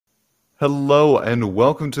Hello and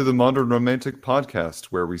welcome to the Modern Romantic Podcast,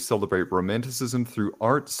 where we celebrate romanticism through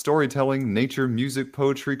art, storytelling, nature, music,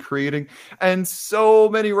 poetry, creating, and so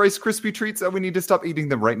many Rice Krispie treats that we need to stop eating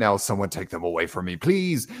them right now. Someone take them away from me,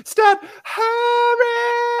 please. Stop,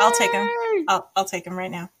 hurry! I'll take them. I'll take them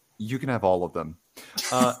right now. You can have all of them.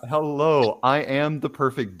 Hello, I am the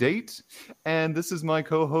perfect date, and this is my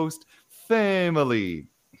co-host, Family.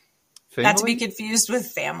 Not to be confused with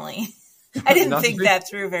family. I didn't think that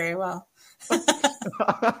through very well.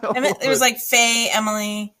 It was like Faye,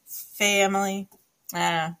 Emily. I don't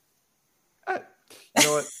know. You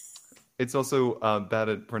know what? It's also bad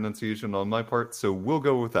at pronunciation on my part, so we'll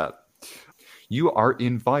go with that. You are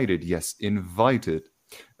invited. Yes, invited.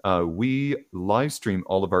 We live stream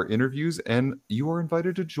all of our interviews, and you are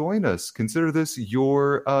invited to join us. Consider this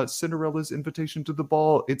your Cinderella's invitation to the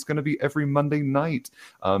ball. It's going to be every Monday night.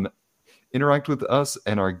 Interact with us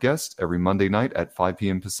and our guest every Monday night at 5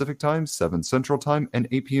 p.m. Pacific Time, 7 Central Time, and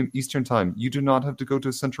 8 p.m. Eastern Time. You do not have to go to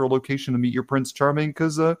a central location to meet your Prince Charming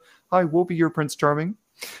because, I will be your Prince Charming.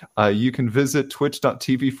 You can visit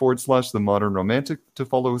twitch.tv/The Modern Romantic to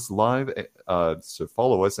follow us live, so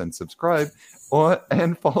follow us and subscribe,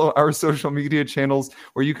 and follow our social media channels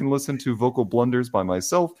where you can listen to vocal blunders by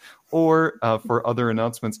myself or for other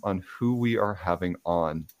announcements on who we are having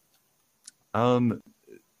on.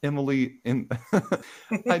 Emily, don't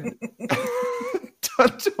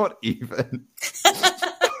even.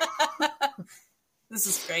 This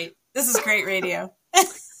is great. This is great radio.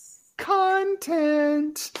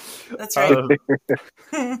 Content. That's right.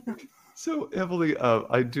 So, Emily,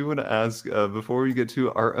 I do want to ask, before we get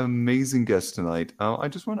to our amazing guest tonight, I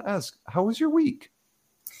just want to ask, how was your week?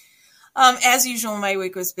 As usual, my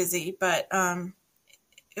week was busy, but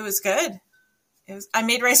it was good. I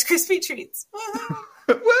made Rice Krispie treats.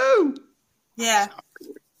 Woo! Yeah.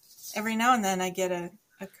 Every now and then I get a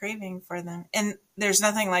craving for them. And there's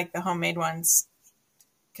nothing like the homemade ones.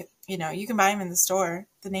 You know, you can buy them in the store,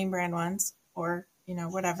 the name brand ones, or, you know,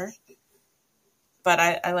 whatever. But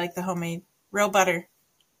I like the homemade. Real butter.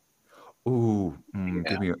 Ooh,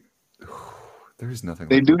 give me a... There's nothing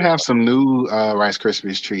They like do that. have some new Rice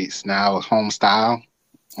Krispies treats now, home style.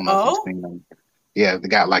 I don't know if you've seen them. Yeah, they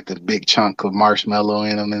got like the big chunk of marshmallow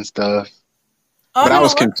in them and stuff. Oh, But I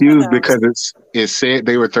was confused because it said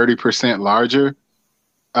they were 30% larger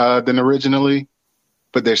than originally,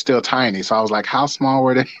 but they're still tiny. So I was like, how small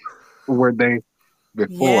were they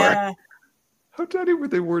before? Yeah. How tiny were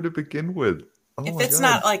they to begin with? Oh, if it's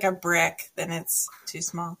not like a brick, then it's too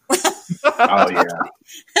small. Oh, yeah.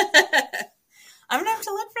 I'm going to have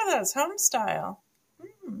to look for those home style.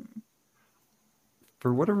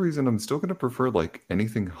 For whatever reason, I'm still going to prefer like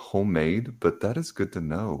anything homemade, but that is good to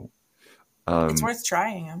know. It's worth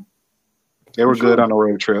trying them. They were good on a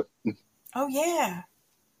road trip. Oh, yeah.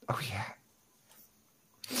 Oh, yeah.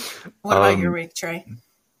 What about your week, Trey?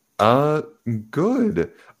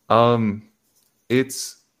 Good.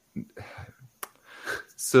 It's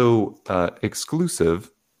so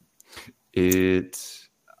exclusive.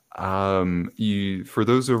 For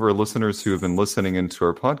those of our listeners who have been listening into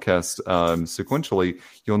our podcast sequentially,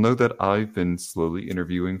 you'll know that I've been slowly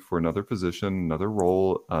interviewing for another position, another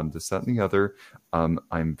role, this, that, and the other.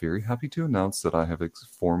 I'm very happy to announce that I have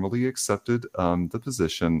formally accepted the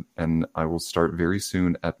position, and I will start very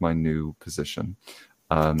soon at my new position.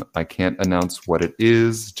 I can't announce what it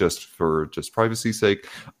is for privacy's sake,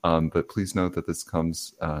 but please note that this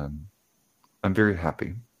comes. I'm very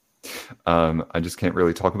happy. I just can't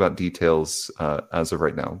really talk about details as of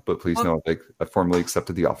right now, but please know I formally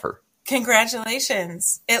accepted the offer.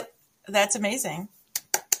 Congratulations. That's amazing.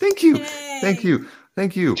 Thank you. Yay. Thank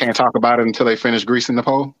you. Can't talk about it until they finish greasing the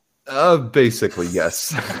pole? Basically, yes.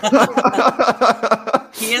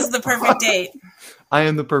 He is the perfect date. I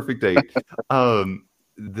am the perfect date.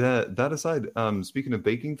 That aside, speaking of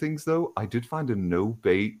baking things, though, I did find a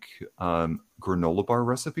no-bake granola bar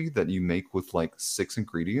recipe that you make with like 6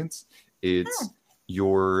 ingredients. It's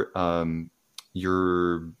your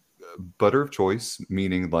butter of choice,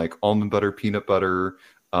 meaning like almond butter, peanut butter,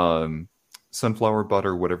 sunflower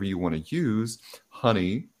butter, whatever you want to use,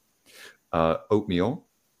 honey, oatmeal,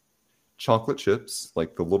 chocolate chips,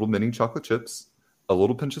 like the little mini chocolate chips, a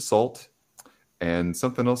little pinch of salt, and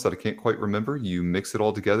something else that I can't quite remember. You mix it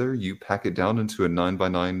all together. You pack it down into a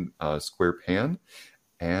 9x9 square pan,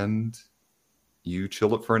 and you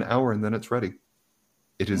chill it for an hour, and then it's ready.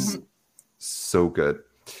 It is so good.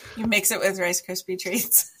 You mix it with Rice Krispie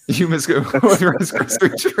treats. You mix it with Rice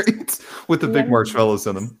Krispie treats with the big marshmallows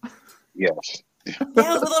in them. Yes. Yeah,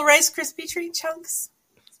 little Rice Krispie treat chunks.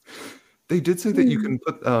 They did say that you can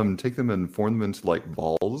take them and form them into like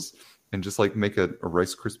balls, and just like make a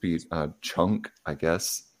Rice Krispie chunk, I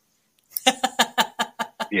guess.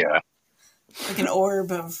 Yeah. Like an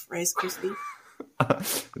orb of Rice Krispie.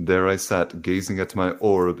 There I sat, gazing at my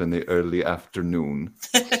orb in the early afternoon.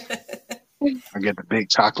 I get the big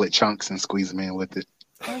chocolate chunks and squeeze them in with it.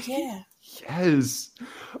 Oh, yeah. Yes.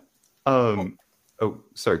 Oh,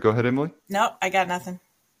 sorry. Go ahead, Emily. Nope, I got nothing.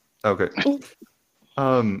 Okay.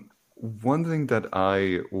 One thing that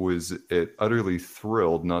I was utterly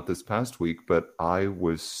thrilled, not this past week, but I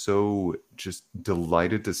was so just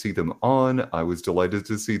delighted to see them on. I was delighted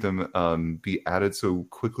to see them be added so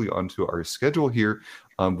quickly onto our schedule here,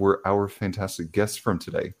 were our fantastic guests from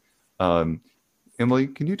today. Emily,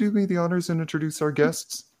 can you do me the honors and introduce our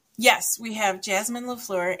guests? Yes, we have Jasmine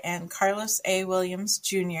LaFleur and Carlos A. Williams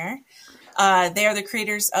Jr. They are the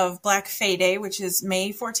creators of Black Fae Day, which is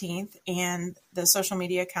May 14th, and the social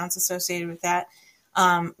media accounts associated with that,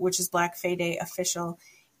 which is Black Fae Day Official,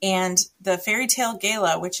 and the Fairytale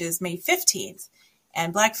Gala, which is May 15th.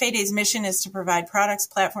 And Black Fae Day's mission is to provide products,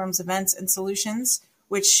 platforms, events, and solutions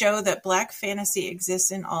which show that Black fantasy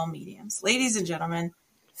exists in all mediums. Ladies and gentlemen,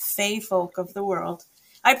 Fae folk of the world,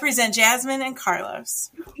 I present Jasmine and Carlos.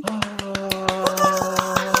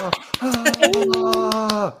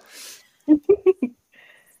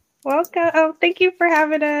 Welcome. Oh, thank you for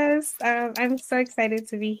having us. I'm so excited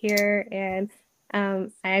to be here, and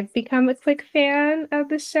I've become a quick fan of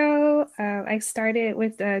the show. I started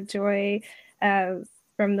with Joy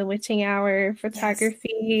from the Witching Hour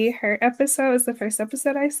photography. Yes. Her episode was the first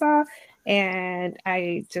episode I saw, and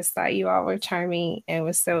I just thought you all were charming and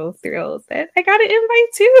was so thrilled that I got an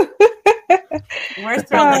invite too. We're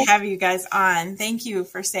thrilled to have you guys on. Thank you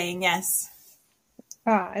for saying yes.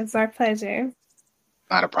 It's our pleasure.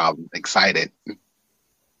 Not a problem. Excited.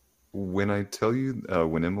 When I tell you,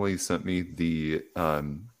 when Emily sent me the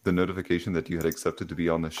notification that you had accepted to be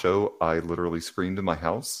on the show, I literally screamed in my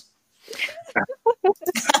house.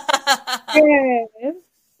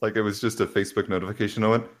 Like it was just a Facebook notification. I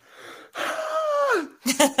went,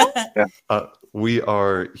 we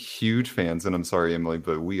are huge fans, and I'm sorry, Emily,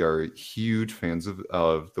 but we are huge fans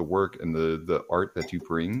of the work and the art that you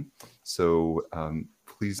bring. So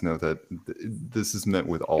please know that this is meant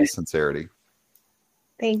with all sincerity.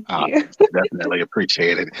 Thank you. Definitely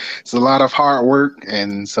appreciate it. It's a lot of hard work,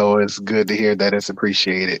 and so it's good to hear that it's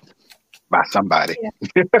appreciated by somebody.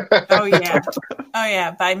 Yeah. Oh yeah,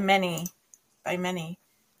 by many.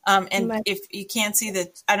 And if you can't see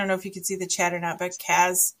I don't know if you can see the chat or not, but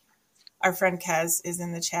Kaz, our friend Kaz, is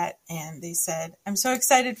in the chat, and they said, "I'm so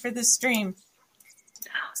excited for this stream."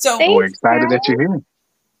 So we're excited that you're here.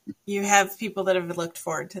 You have people that have looked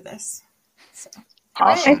forward to this. So.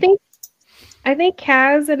 Awesome. I think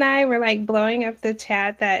Kaz and I were like blowing up the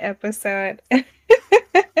chat that episode.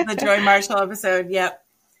 The Joy Marshall episode. Yep.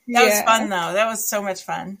 That was fun though. That was so much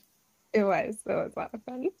fun. It was a lot of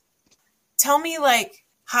fun. Tell me like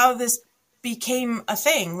how this became a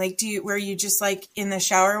thing. Like were you just like in the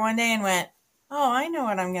shower one day and went, "Oh, I know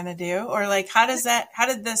what I'm going to do." Or like how was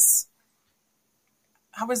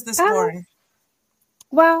this born?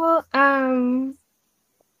 Well, I've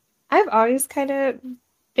always kind of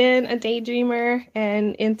been a daydreamer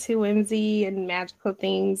and into whimsy and magical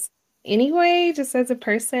things anyway, just as a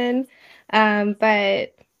person.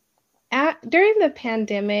 But during the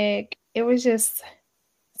pandemic, it was just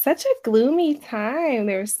such a gloomy time.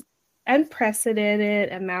 There was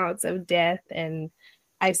unprecedented amounts of death and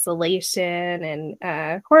isolation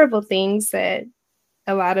and horrible things that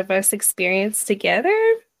a lot of us experienced together.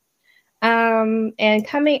 And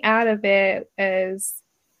coming out of it as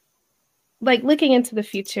like looking into the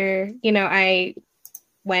future, I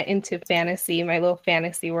went into fantasy, my little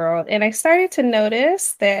fantasy world, and I started to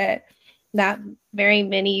notice that not very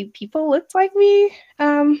many people looked like me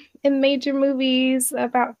in major movies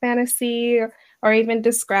about fantasy or even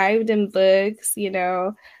described in books. It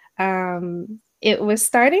was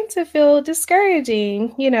starting to feel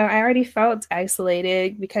discouraging. I already felt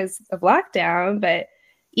isolated because of lockdown, but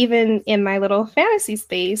even in my little fantasy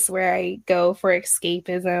space where I go for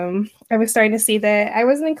escapism, I was starting to see that I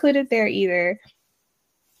wasn't included there either.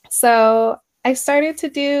 So I started to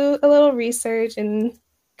do a little research and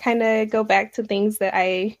kind of go back to things that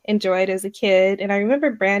I enjoyed as a kid. And I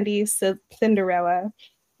remember Brandy's Cinderella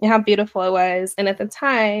and how beautiful it was. And at the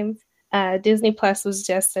time, Disney Plus was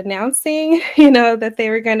just announcing, that they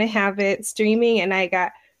were going to have it streaming. And I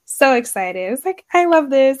got so excited. It was like, I love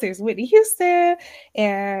this. There's Whitney Houston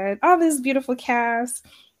and all this beautiful cast.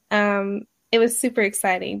 It was super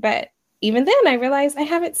exciting. But even then, I realized I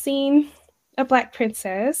haven't seen a Black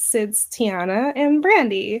princess since Tiana and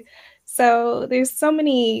Brandy. So there's so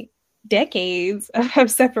many decades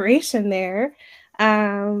of separation there,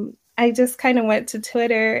 I just kind of went to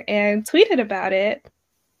Twitter and tweeted about it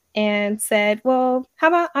and said, well, how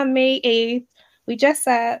about on May 8th, we dress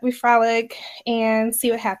up, we frolic, and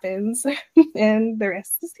see what happens. And the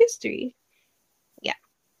rest is history. Yeah.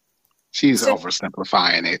 She's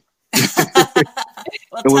oversimplifying it.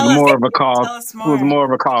 Well, It was more of a call. Tell us It was more. more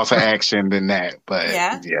of a call to action than that. But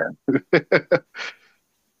yeah.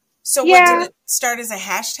 So what, did it start as a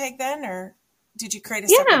hashtag then, or did you create a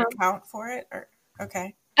separate account for it? Or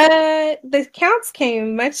okay. The counts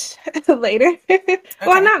came much later.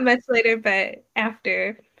 Well, not much later, but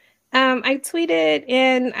after. I tweeted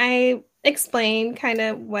and I explained kind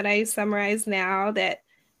of what I summarized now, that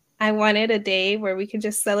I wanted a day where we could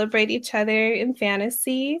just celebrate each other in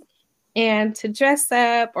fantasy and to dress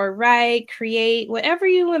up or write, create, whatever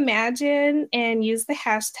you imagine, and use the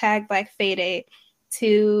hashtag Black Fae Day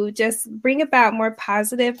to just bring about more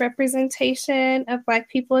positive representation of Black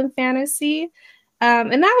people in fantasy.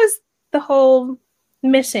 And that was the whole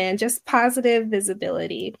mission, just positive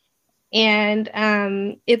visibility.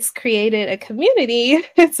 And it's created a community.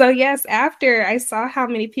 So yes, after I saw how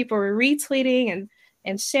many people were retweeting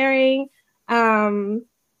and sharing,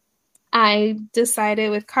 I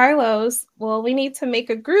decided with Carlos, well, we need to make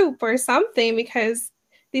a group or something, because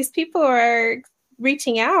these people are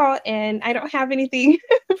reaching out and I don't have anything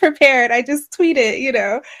prepared. I just tweeted, you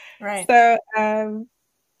know. Right. So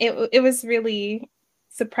it was really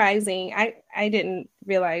surprising. I didn't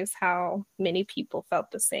realize how many people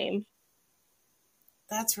felt the same.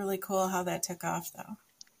 That's really cool how that took off, though.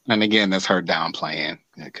 And again, that's her downplaying,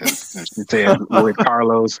 because she said with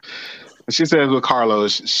Carlos,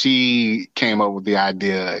 she came up with the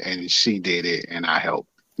idea and she did it, and I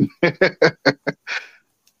helped.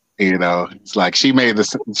 You know, it's like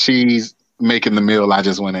she's making the meal. I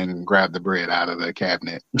just went in and grabbed the bread out of the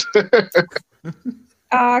cabinet.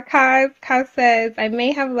 Kaz says, I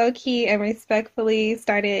may have low-key and respectfully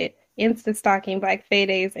started Insta stalking Black Fae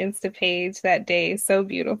Day's Insta page that day. So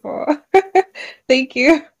beautiful. Thank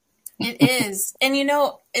you. It is. And you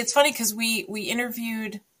know, it's funny because we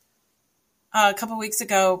interviewed a couple weeks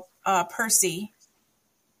ago Percival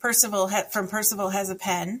from Percival Has a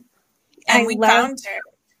Pen. And we found her.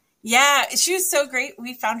 Yeah, she was so great.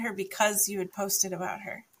 We found her because you had posted about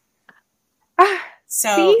her.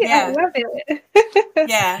 So see? yeah. I love it.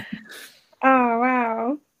 Yeah. Oh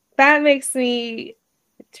wow. That makes me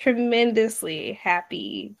tremendously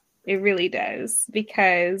happy. It really does,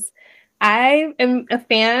 because I am a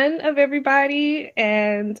fan of everybody,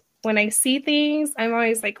 and when I see things, I'm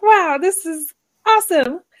always like, wow, this is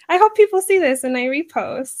awesome. I hope people see this, and I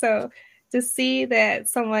repost. So to see that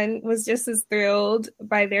someone was just as thrilled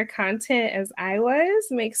by their content as I was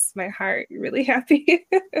makes my heart really happy.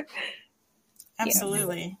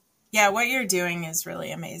 Absolutely. Yeah, what you're doing is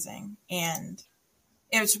really amazing. And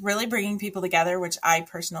it's really bringing people together, which I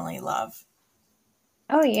personally love.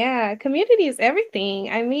 Oh, yeah. Community is everything.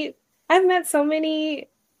 I've met so many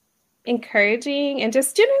encouraging and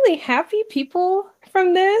just generally happy people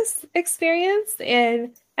from this experience.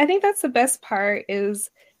 And I think that's the best part, is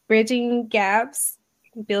bridging gaps,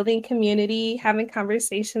 building community, having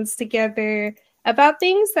conversations together about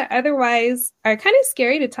things that otherwise are kind of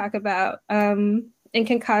scary to talk about, and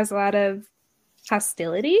can cause a lot of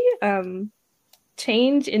hostility.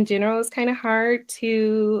 Change in general is kind of hard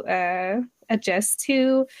to adjust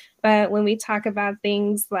to, but when we talk about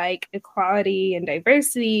things like equality and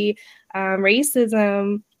diversity,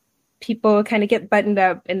 racism, people kind of get buttoned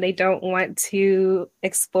up and they don't want to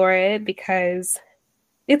explore it because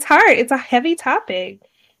it's hard. It's a heavy topic.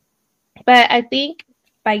 But I think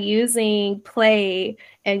by using play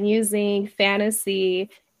and using fantasy,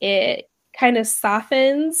 it kind of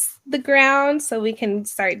softens the ground so we can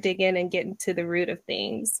start digging and getting to the root of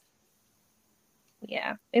things.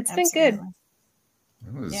 Yeah, it's been good.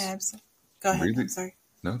 Yeah, absolutely. Go ahead. I'm sorry.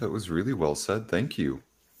 No, that was really well said. Thank you.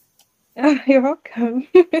 Oh, you're welcome.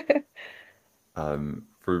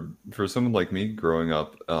 For someone like me growing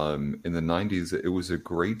up in the 90s, it was a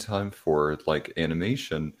great time for like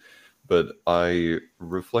animation. But I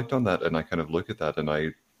reflect on that and I kind of look at that and I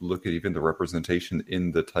look at even the representation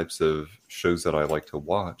in the types of shows that I like to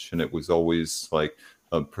watch. And it was always like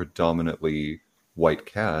a predominantly white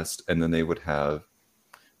cast. And then they would have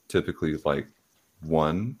typically like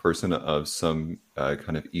one person of some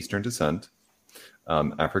kind of Eastern descent,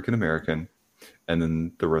 African American, and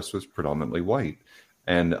then the rest was predominantly white.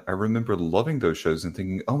 And I remember loving those shows and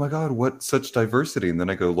thinking, oh my God, what such diversity. And then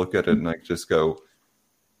I go look at it and I just go,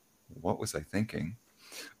 what was I thinking?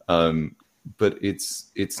 But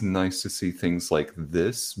it's nice to see things like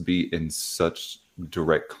this be in such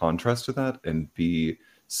direct contrast to that, and B,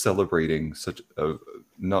 celebrating such a,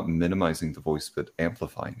 not minimizing the voice, but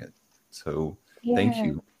amplifying it. So thank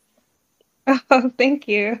you. Oh, thank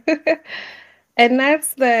you. And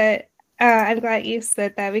that's I'm glad you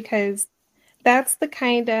said that, because that's the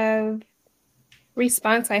kind of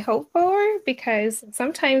response I hope for, because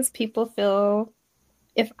sometimes people feel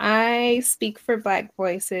if I speak for Black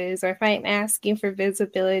voices, or if I'm asking for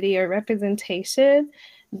visibility or representation,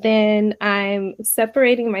 then I'm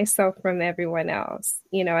separating myself from everyone else.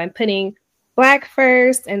 I'm putting Black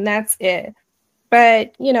first, and that's it.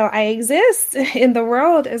 But, I exist in the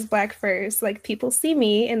world as Black first. Like, people see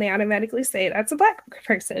me and they automatically say that's a Black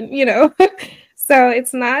person, So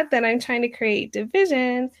it's not that I'm trying to create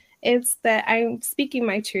division. It's that I'm speaking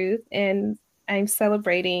my truth, and I'm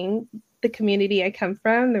celebrating the community I come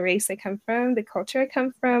from, the race I come from, the culture I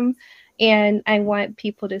come from. And I want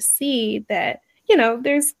people to see that,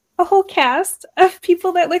 there's a whole cast of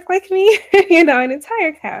people that look like me, an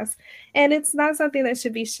entire cast. And it's not something that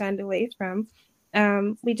should be shunned away from.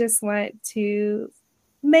 We just want to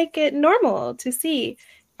make it normal to see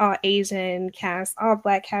all Asian cast, all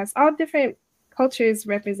Black cast, all different cultures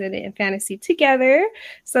represented in fantasy together,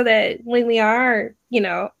 so that when we are,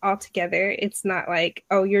 all together, it's not like,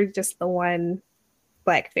 oh, you're just the one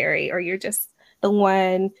Black fairy, or you're just the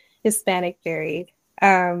one Hispanic fairy,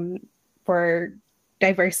 for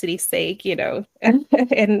diversity's sake,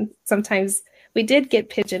 and sometimes we did get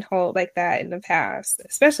pigeonholed like that in the past,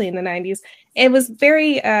 especially in the 90s. It was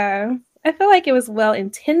very, I feel like it was well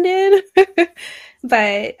intended,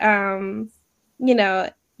 but,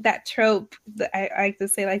 that trope, I like to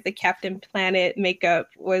say, like the Captain Planet makeup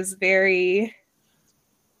was very,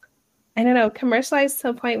 I don't know, commercialized to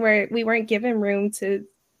a point where we weren't given room to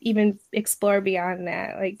even explore beyond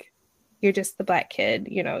that. Like, you're just the Black kid,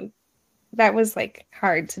 that was like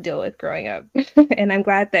hard to deal with growing up. And I'm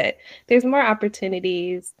glad that there's more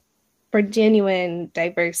opportunities for genuine,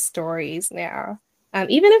 diverse stories now.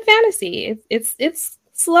 Even in fantasy, it's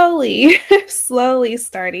slowly, slowly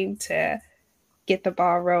starting to get the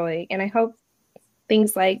ball rolling. And I hope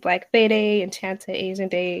things like Black Fae Day, Enchanted Asian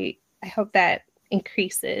Day, I hope that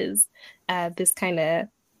increases this kind of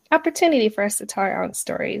opportunity for us to tell our own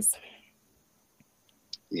stories.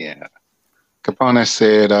 Yeah. Capone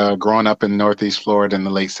said, growing up in Northeast Florida in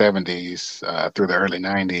the late 70s through the early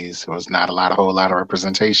 90s, there was not a whole lot of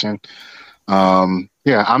representation.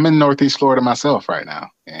 Yeah, I'm in Northeast Florida myself right now.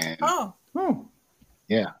 And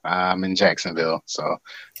yeah, I'm in Jacksonville. So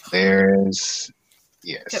there's,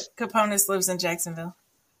 yes. Caponis lives in Jacksonville.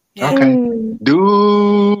 Yeah. Okay.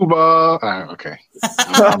 Duval. Okay.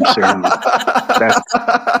 I'm sure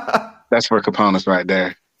that's for Caponis right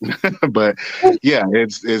there. But yeah,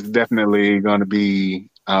 it's definitely going to be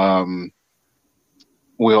that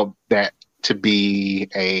to be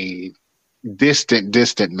a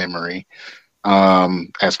distant memory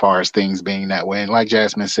as far as things being that way. And like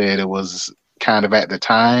Jasmine said, it was kind of at the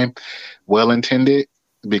time well intended,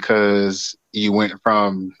 because you went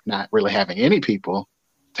from not really having any people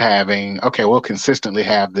to having, okay, we'll consistently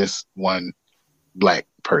have this one Black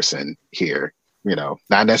person here,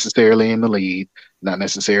 not necessarily in the lead, not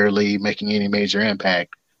necessarily making any major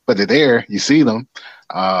impact, but they're there, you see them.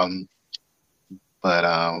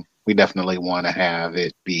 But we definitely want to have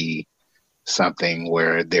it be something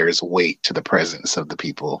where there's weight to the presence of the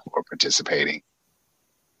people who are participating.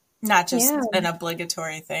 Not just an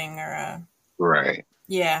obligatory thing or a... Right.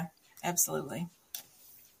 Yeah, absolutely.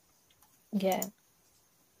 Yeah.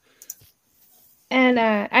 And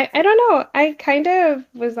I don't know. I kind of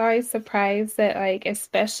was always surprised that, like,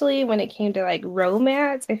 especially when it came to like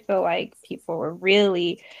romance, I feel like people were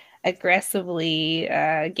really aggressively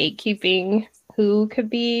gatekeeping who could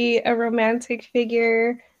be a romantic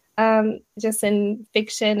figure, just in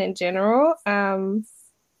fiction in general.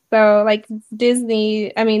 So like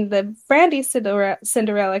Disney, I mean, the Brandy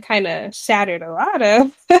Cinderella kind of shattered a lot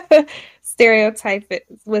of stereotypes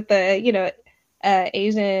with the,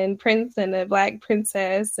 Asian prince and a Black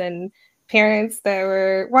princess and parents that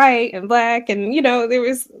were white and Black, and there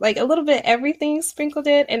was like a little bit everything sprinkled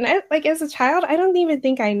in. And I, like, as a child, I don't even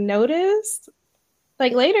think I noticed.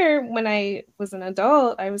 Like later when I was an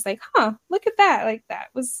adult, I was like, look at that. Like, that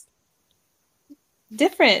was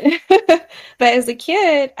different. But as a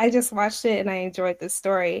kid, I just watched it and I enjoyed the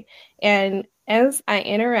story. And as I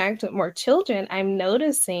interact with more children, I'm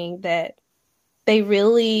noticing that they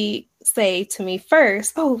really say to me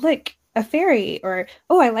first, oh, look, a fairy, or,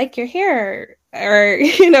 oh, I like your hair. Or,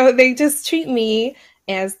 they just treat me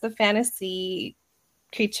as the fantasy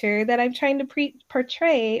creature that I'm trying to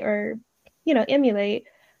portray or, emulate.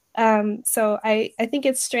 So I think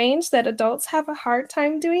it's strange that adults have a hard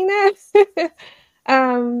time doing that.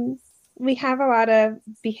 We have a lot of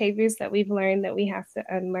behaviors that we've learned that we have to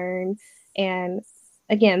unlearn. And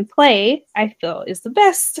again, play, I feel, is the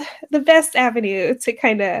best avenue to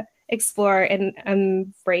kind of explore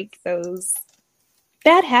and break those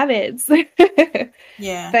bad habits.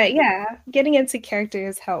 Yeah. But yeah, getting into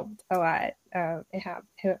characters helped a lot. It helped.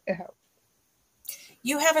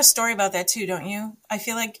 You have a story about that too, don't you? I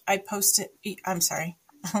feel like I posted. I'm sorry.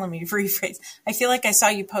 Let me rephrase. I feel like I saw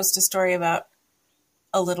you post a story about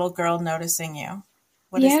a little girl noticing you.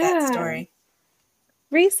 What is that story?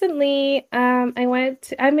 Recently, I'm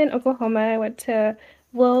in Oklahoma. I went to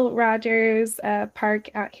Will Rogers Park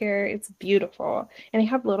out here. It's beautiful. And they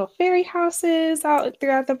have little fairy houses out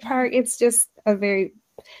throughout the park. It's just a very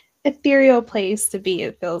ethereal place to be,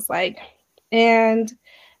 it feels like. And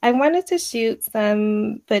I wanted to shoot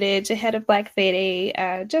some footage ahead of Black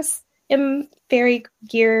Fae, just in fairy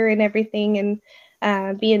gear and everything,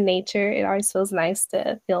 and be in nature. It always feels nice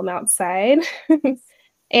to film outside.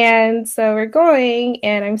 And so we're going,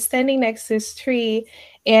 and I'm standing next to this tree,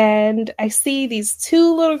 and I see these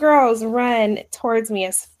two little girls run towards me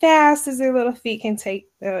as fast as their little feet can take,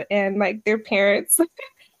 and like their parents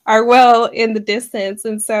are well in the distance.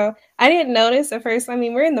 And so I didn't notice at first. I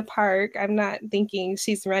mean, we're in the park. I'm not thinking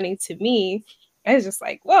she's running to me. I was just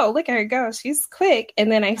like, whoa, look at her go. She's quick. And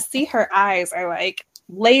then I see her eyes are like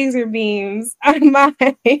laser beams on mine.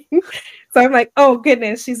 So I'm like, oh,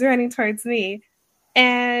 goodness, she's running towards me.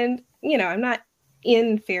 And, I'm not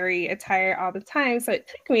in fairy attire all the time. So it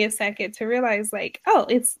took me a second to realize, like, oh,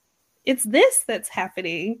 it's this that's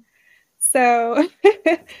happening. So,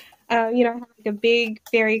 I have like a big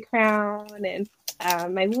fairy crown, and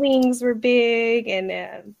my wings were big,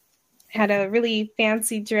 and had a really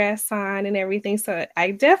fancy dress on and everything. So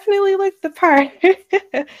I definitely looked the part.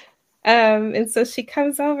 And so she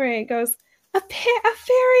comes over and goes, a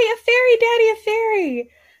fairy, daddy, a fairy.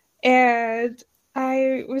 And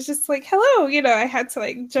I was just like, hello, I had to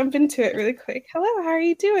like jump into it really quick. Hello, how are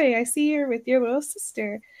you doing? I see you're with your little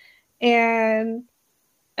sister. And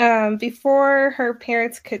before her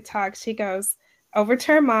parents could talk, she goes over to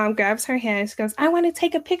her mom, grabs her hand. She goes, I want to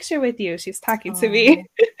take a picture with you. She's talking to me.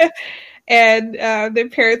 And their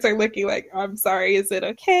parents are looking like, I'm sorry, is it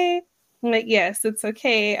okay? I'm like, yes, it's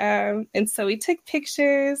okay. And so we took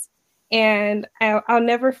pictures. And I'll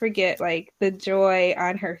never forget like the joy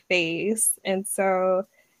on her face. And so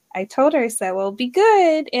I told her, I said, well, be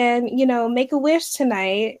good and, make a wish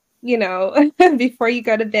tonight, before you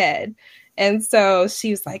go to bed. And so she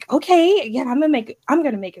was like, okay, yeah, I'm going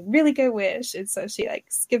to make a really good wish. And so she like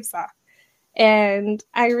skips off. And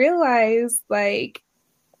I realized like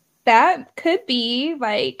that could be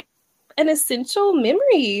like an essential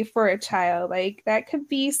memory for a child. Like that could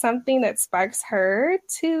be something that sparks her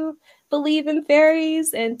to believe in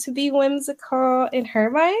fairies and to be whimsical in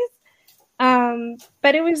her life.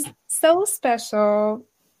 But it was so special.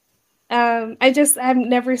 I've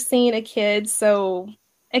never seen a kid so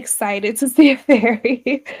excited to see a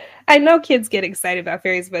fairy. I know kids get excited about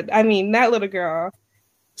fairies, but I mean, that little girl,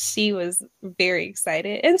 she was very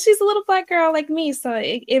excited. And she's a little Black girl like me. So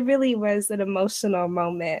it really was an emotional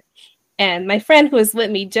moment. And my friend who was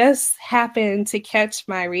with me just happened to catch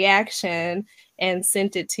my reaction and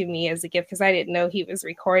sent it to me as a gift because I didn't know he was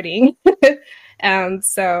recording.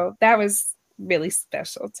 So that was really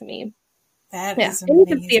special to me. That is amazing. And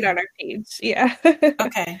you can see it on our page. Yeah.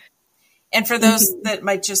 Okay. And for those that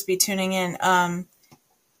might just be tuning in,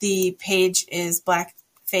 the page is Black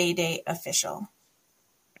Fae Day Official.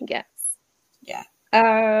 Yes. Yeah.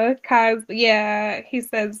 Cause he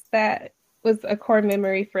says that was a core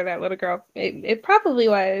memory for that little girl. It probably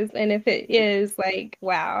was. And if it is, like,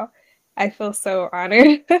 wow, I feel so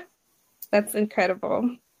honored. That's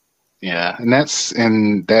incredible. Yeah. And that's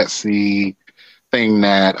the thing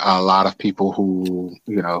that a lot of people who,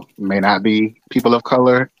 may not be people of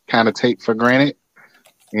color kind of take for granted.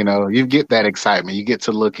 You get that excitement. You get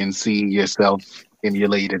to look and see yourself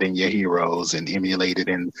emulated in your heroes and emulated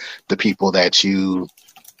in the people that you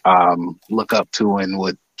look up to and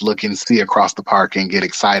would look and see across the park and get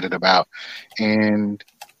excited about. And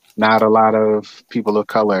not a lot of people of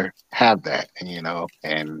color have that, and you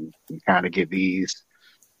kind of get these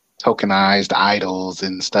tokenized idols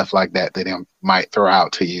and stuff like that they might throw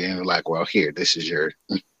out to you and you're like, well, here, this is your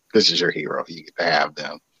hero. You get to have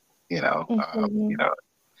them,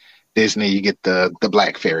 Disney, you get the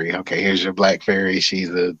Black Fairy. Okay, here's your Black Fairy. She's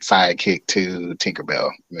a sidekick to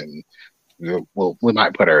Tinkerbell, and we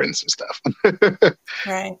might put her in some stuff.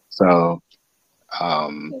 Right. So,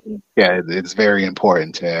 Yeah, it's very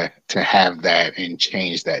important to have that and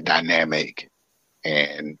change that dynamic,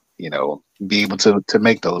 and be able to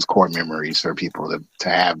make those core memories for people to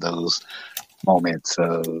have those moments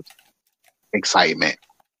of excitement.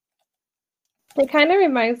 It kind of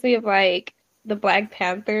reminds me of like the Black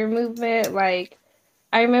Panther movement. Like,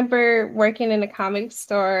 I remember working in a comic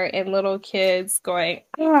store and little kids going,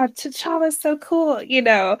 "Oh, T'Challa's so cool!"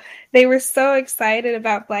 They were so excited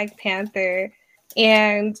about Black Panther,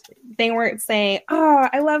 and they weren't saying, "Oh,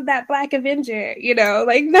 I love that Black Avenger."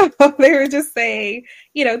 Like, no, they were just saying,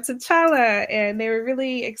 T'Challa, and they were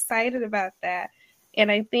really excited about that.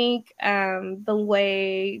 And I think the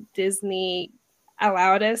way Disney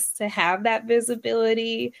allowed us to have that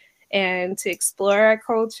visibility and to explore our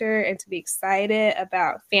culture and to be excited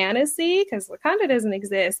about fantasy, because Wakanda doesn't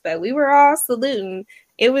exist, but we were all saluting.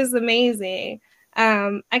 It was amazing.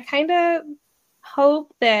 I kind of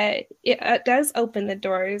hope that it does open the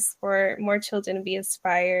doors for more children to be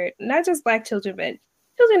inspired, not just Black children, but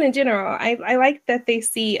children in general. I like that they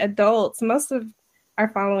see adults. Most of our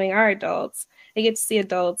following are adults. They get to see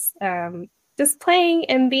adults just playing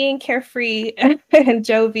and being carefree and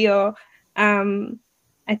jovial.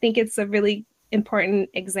 I think it's a really important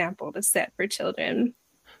example to set for children.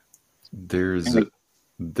 There's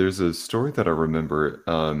a story that I remember,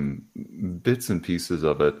 bits and pieces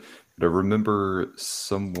of it. But I remember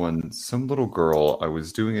some little girl, I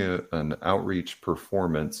was doing an outreach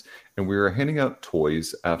performance, and we were handing out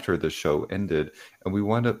toys after the show ended, and we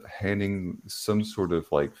wound up handing some sort of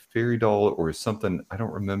like fairy doll or something. I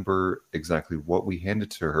don't remember exactly what we handed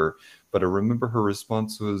to her, but I remember her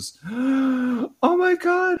response was, "Oh my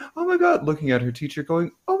God," looking at her teacher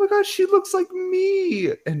going, "Oh my God, she looks like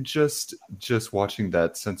me." And just watching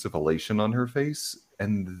that sense of elation on her face,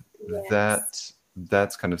 and Yes.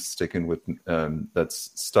 that's kind of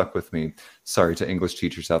that's stuck with me. Sorry to English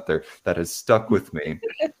teachers out there, that has stuck with me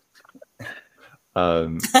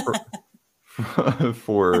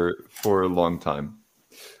for a long time.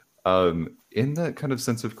 In that kind of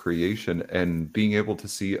sense of creation and being able to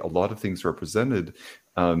see a lot of things represented,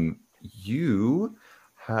 you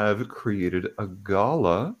have created a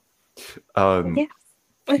gala. Yes.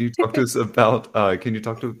 Can you talk to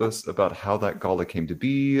us about how that gala came to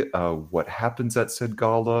be? What happens at said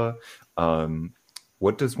gala?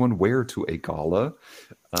 What does one wear to a gala?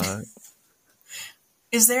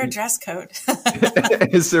 Is there a dress code?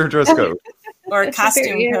 Is there a dress code? Or a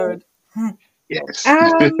costume code? Yes.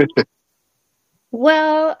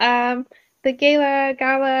 Well, the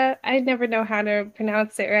gala, I never know how to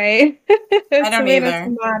pronounce it right. I don't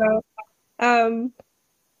either. Tomato.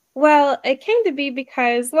 Well, it came to be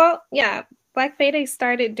because, Black Fae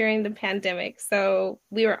started during the pandemic. So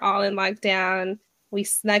we were all in lockdown. We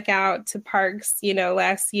snuck out to parks,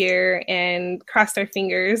 last year and crossed our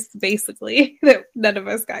fingers, basically, that none of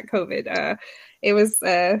us got COVID. It was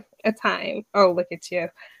a time. Oh, look at you.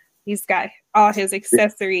 He's got all his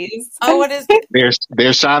accessories. Oh, what is it?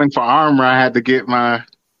 They're shouting for armor. I had to get my...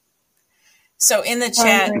 So in the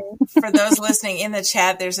chat, for those listening in the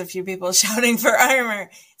chat, there's a few people shouting for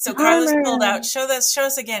armor. So Carlos pulled out. Show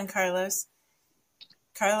us again, Carlos.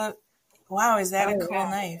 Carlos, wow, is that a cool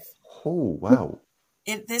knife? Oh, wow.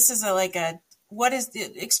 This is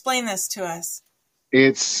explain this to us.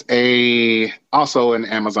 It's also an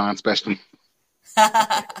Amazon special.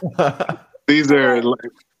 These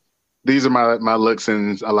are my looks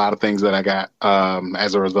and a lot of things that I got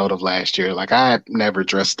as a result of last year. Like, I had never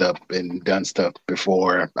dressed up and done stuff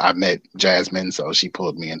before I met Jasmine, so she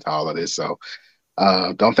pulled me into all of this. So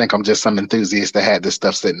don't think I'm just some enthusiast that had this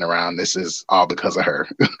stuff sitting around. This is all because of her.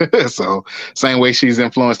 So same way she's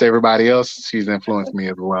influenced everybody else, she's influenced me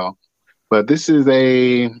as well. But this is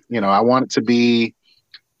I want it to be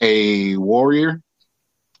a warrior.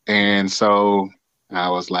 And so I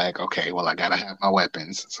was like, okay, well, I got to have my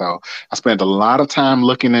weapons. So I spent a lot of time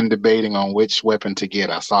looking and debating on which weapon to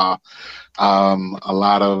get. I saw a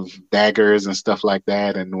lot of daggers and stuff like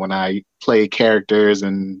that. And when I play characters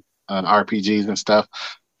and RPGs and stuff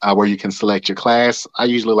where you can select your class, I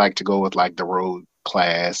usually like to go with like the rogue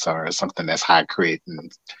class or something that's high crit and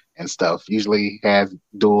stuff. Usually has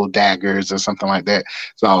dual daggers or something like that.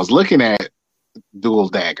 So I was looking at dual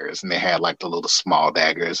daggers, and they had like the little small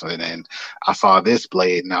daggers, and then I saw this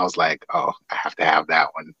blade and I was like, oh, I have to have that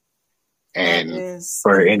one. And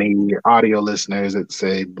for any audio listeners, it's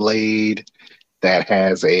a blade that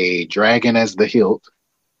has a dragon as the hilt,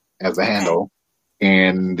 as the handle,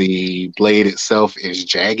 and the blade itself is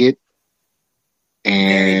jagged,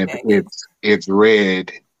 and it's red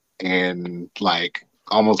and like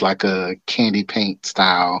almost like a candy paint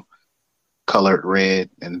style colored red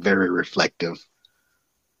and very reflective.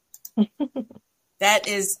 That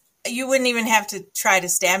is, you wouldn't even have to try to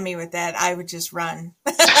stab me with that. I would just run.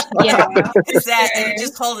 Yeah. Is that, and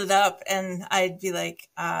just hold it up and I'd be like,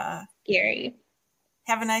 Scary.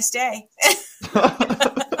 have a nice day.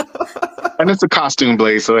 And it's a costume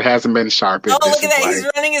blade, so it hasn't been sharpened. Oh, look at that. He's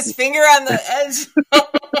running his finger on the edge.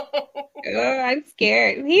 Oh, I'm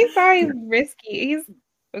scared. He's always risky. He's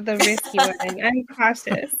the risky one. I'm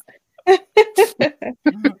cautious.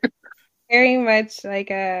 Very much like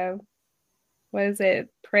a, what is it,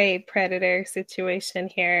 prey predator situation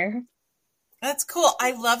here. That's cool.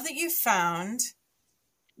 I love that you found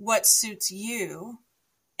what suits you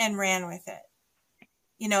and ran with it.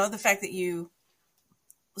 You know, the fact that you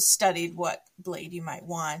studied what blade you might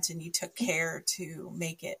want and you took care to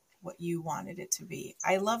make it what you wanted it to be.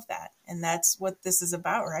 I love that. And that's what this is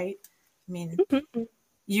about, right? I mean,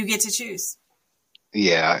 you get to choose.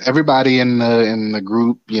 Yeah, everybody in the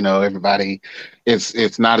group, you know, everybody,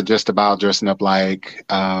 it's not just about dressing up like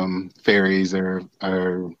fairies or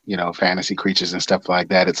you know, fantasy creatures and stuff like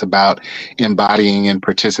that. It's about embodying and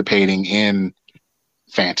participating in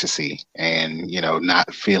fantasy and, you know,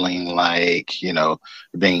 not feeling like, you know,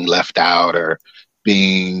 being left out or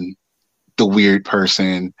being the weird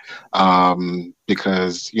person,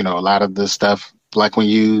 because, you know, a lot of the stuff, like when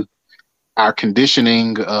you our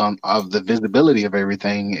conditioning of the visibility of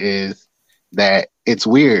everything is that it's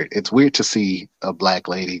weird. It's weird to see a black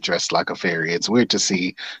lady dressed like a fairy. It's weird to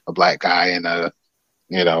see a black guy in a,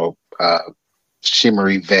 you know,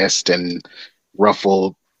 shimmery vest and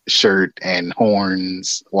ruffled shirt and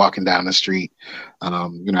horns walking down the street. You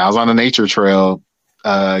know, I was on a nature trail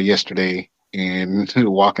yesterday and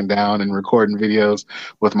walking down and recording videos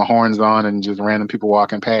with my horns on and just random people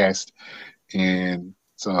walking past. And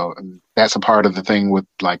so that's a part of the thing with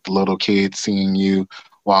like the little kids seeing you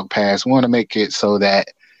walk past. We want to make it so that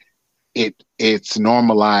it's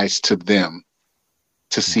normalized to them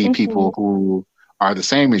to see people who are the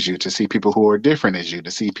same as you, to see people who are different as you,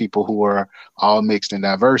 to see people who are all mixed and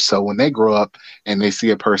diverse. So when they grow up and they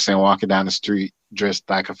see a person walking down the street dressed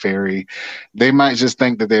like a fairy, they might just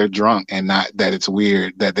think that they're drunk and not that it's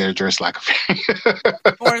weird that they're dressed like a fairy.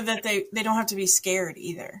 Or that they don't have to be scared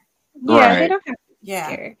either. Yeah, Right. they don't have to be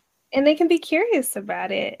scared. And they can be curious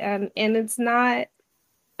about it. And it's not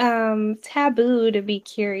taboo to be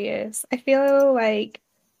curious. I feel like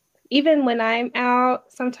even when I'm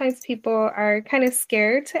out, sometimes people are kind of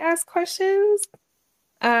scared to ask questions.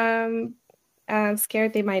 Scared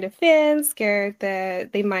they might offend, scared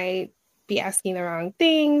that they might be asking the wrong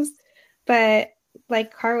things. But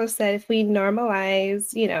like Carlos said, if we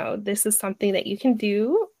normalize, you know, this is something that you can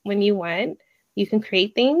do when you want, you can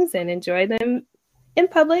create things and enjoy them in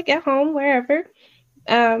public, at home, wherever.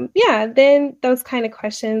 Then those kind of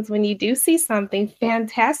questions, when you do see something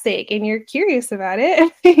fantastic and you're curious about it,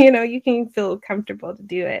 you know, you can feel comfortable to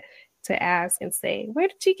do it, to ask and say, where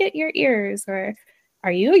did you get your ears? Or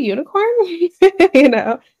are you a unicorn? You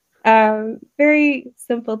know, very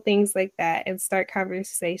simple things like that, and start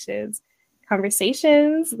conversations.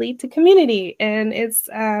 Conversations lead to community. And it's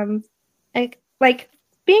like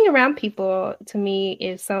being around people, to me,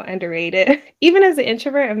 is so underrated. Even as an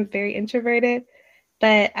introvert, I'm very introverted.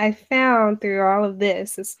 But I found through all of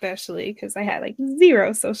this, especially because I had like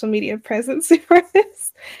zero social media presence before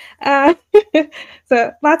this.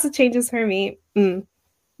 So lots of changes for me.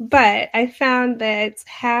 But I found that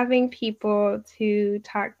having people to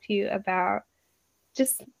talk to you about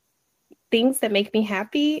just things that make me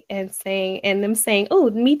happy and them saying, oh,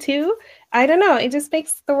 me too. I don't know. It just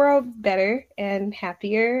makes the world better and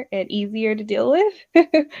happier and easier to deal with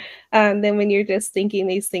than when you're just thinking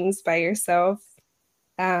these things by yourself.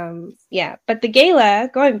 But the gala,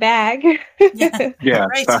 going back.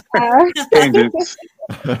 Right.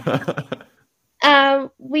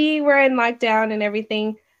 We were in lockdown and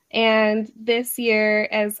everything. And this year,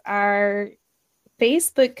 as our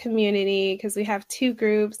Facebook community, because we have two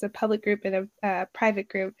groups, a public group and a private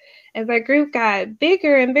group, as our group got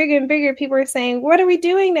bigger and bigger and bigger, people were saying, what are we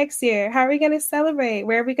doing next year? How are we going to celebrate?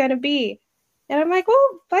 Where are we going to be? And I'm like,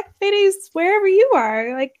 well, Black Fae Days, wherever you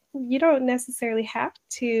are. Like, you don't necessarily have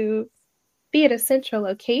to be at a central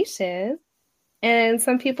location. And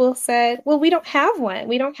some people said, well, we don't have one.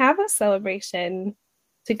 We don't have a celebration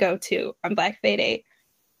to go to on Black Fae Day.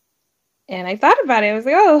 And I thought about it. I was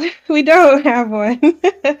like, oh, we don't have one.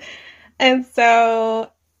 And so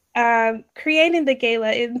creating the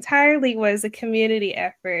gala entirely was a community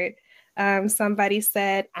effort. Somebody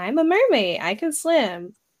said, I'm a mermaid. I can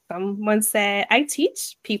swim. Someone said, I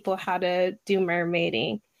teach people how to do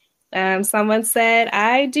mermaiding. Someone said,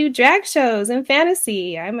 I do drag shows and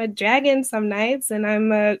fantasy. I'm a dragon some nights and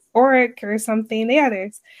I'm a orc or something the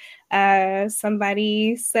others.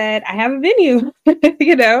 somebody said, I have a venue,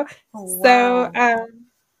 you know? Oh, So wow.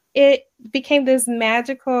 it became this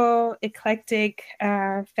magical, eclectic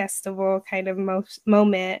festival kind of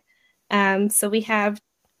moment. So we have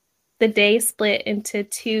the day split into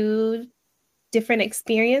two different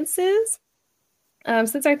experiences.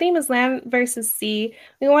 Since our theme is land versus sea,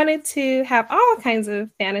 we wanted to have all kinds of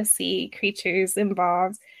fantasy creatures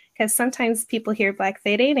involved because sometimes people hear Black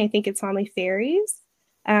Fae and they think it's only fairies.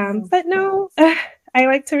 But no, I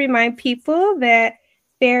like to remind people that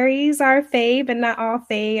fairies are fae, but not all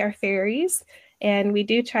fae are fairies. And we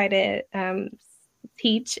do try to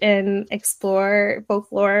teach and explore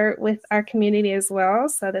folklore with our community as well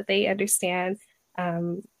so that they understand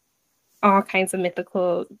all kinds of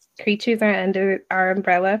mythical creatures are under our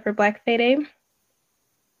umbrella for Black Fae Day.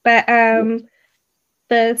 But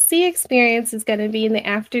the sea experience is going to be in the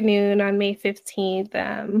afternoon on May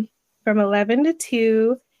 15th from 11 to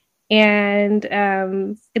 2. And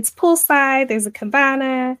it's poolside. There's a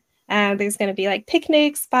cabana. There's going to be like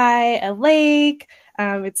picnics by a lake.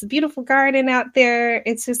 It's a beautiful garden out there.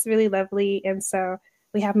 It's just really lovely. And so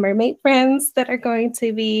we have mermaid friends that are going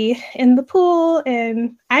to be in the pool,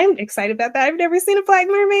 and I'm excited about that. I've never seen a black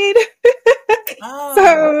mermaid. Oh.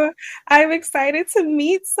 So I'm excited to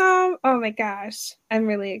meet some. Oh my gosh, I'm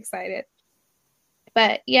really excited.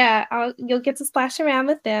 But yeah, you'll get to splash around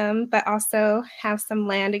with them, but also have some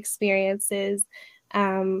land experiences.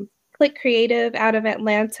 Click Creative out of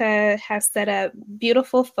Atlanta has set up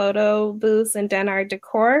beautiful photo booths and done our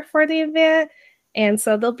decor for the event. And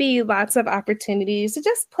so there'll be lots of opportunities to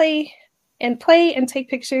just play and take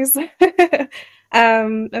pictures.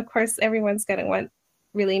 Of course, everyone's going to want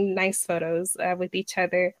really nice photos with each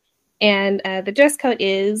other. And the dress code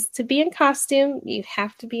is to be in costume. You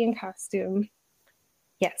have to be in costume.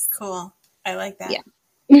 Yes. Cool. I like that. Yeah.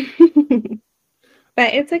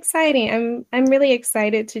 But it's exciting. I'm really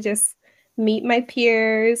excited to just meet my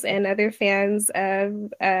peers and other fans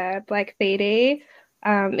of Black Fae Day.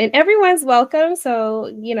 And everyone's welcome. So,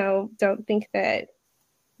 don't think that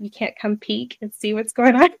you can't come peek and see what's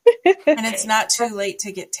going on. And it's not too late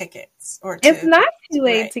to get tickets. It's not too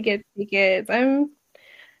late to get tickets. I'm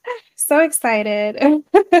so excited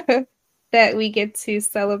that we get to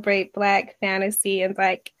celebrate Black fantasy and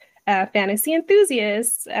Black fantasy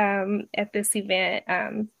enthusiasts at this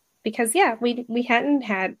event. Because, we hadn't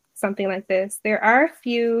had something like this. There are a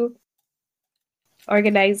few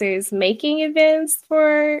organizers making events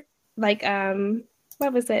for like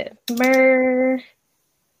what was it,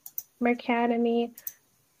 Mercademy.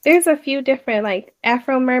 There's a few different, like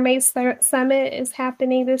Afro Mermaid Summit is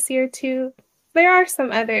happening this year too. There are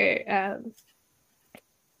some other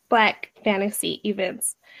Black fantasy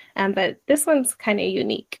events, but this one's kind of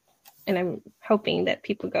unique, and I'm hoping that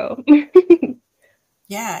people go.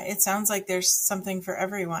 Yeah, it sounds like there's something for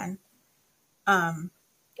everyone.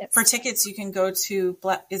 For tickets, you can go to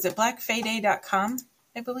blackfaeday.com,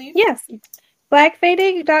 I believe? Yes,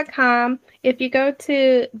 blackfaeday.com. If you go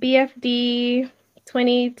to BFD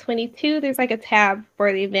 2022, there's like a tab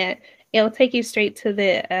for the event. It'll take you straight to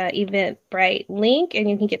the Eventbrite link, and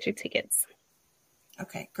you can get your tickets.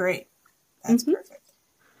 Okay, great. That's perfect.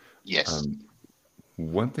 Yes.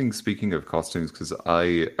 One thing, speaking of costumes, because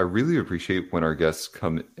I really appreciate when our guests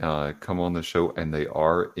come on the show and they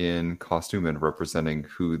are in costume and representing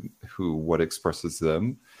what expresses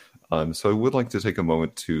them. So I would like to take a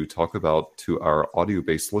moment to talk about to our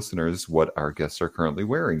audio-based listeners what our guests are currently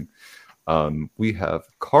wearing. We have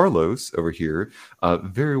Carlos over here,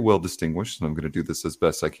 very well distinguished, and I'm going to do this as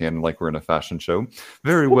best I can, like we're in a fashion show.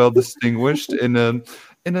 Very well distinguished in a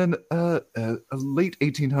late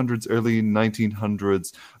 1800s, early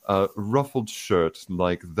 1900s ruffled shirt,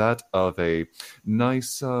 like that of a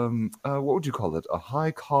nice, what would you call it? A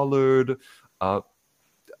high-collared,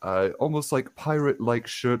 almost like pirate-like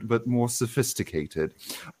shirt, but more sophisticated.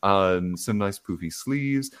 Some nice poofy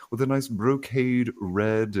sleeves with a nice brocade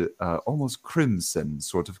red, almost crimson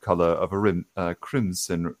sort of color of a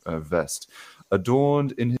crimson vest,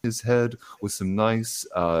 adorned in his head with some nice,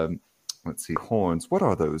 let's see, horns. What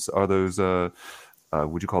are those? Are those,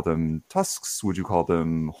 would you call them tusks? Would you call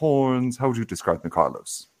them horns? How would you describe them,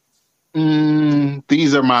 Carlos?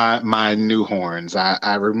 These are my new horns.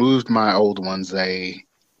 I removed my old ones. They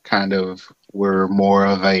kind of were more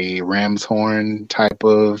of a ram's horn type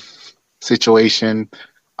of situation.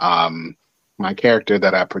 My character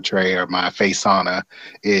that I portray, or my faceana,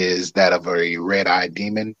 is that of a red-eyed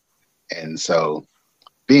demon. And so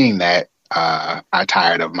being that, I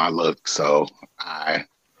tired of my look, so I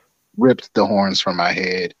ripped the horns from my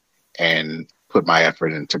head and put my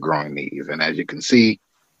effort into growing these. And as you can see,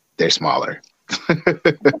 they're smaller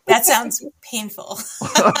That sounds painful.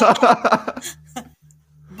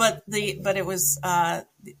 But it was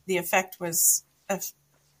the effect was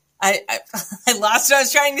I lost what I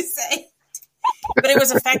was trying to say. But it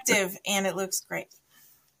was effective and it looks great.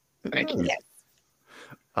 Thank you. Yes.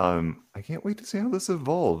 I can't wait to see how this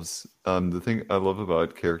evolves. The thing I love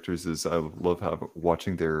about characters is I love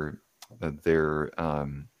watching their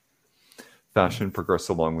fashion progress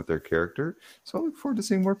along with their character. So I look forward to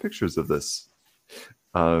seeing more pictures of this.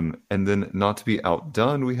 And then, not to be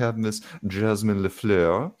outdone, we have Miss Jasmine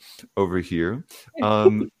LaFleur over here.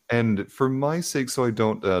 And for my sake, so I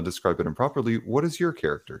don't describe it improperly, what is your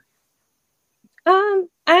character?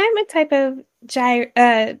 I'm a type of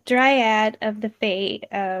dryad of the Fae.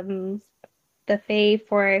 The Fae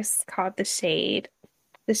forest called the Shade.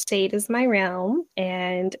 The Shade is my realm,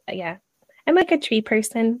 and yeah, I'm like a tree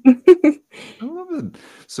person. I love it.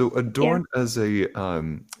 So adorned as a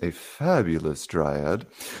fabulous dryad,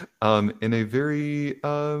 in a very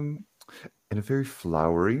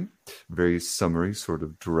flowery, very summery sort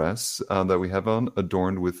of dress that we have on,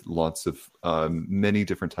 adorned with lots of many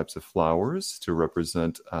different types of flowers to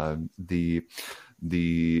represent the.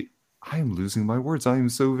 I am losing my words. I am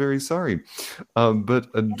so very sorry. But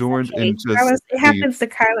adorned in just Carlos, it happens to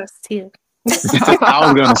Carlos too. I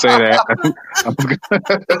was going to say that.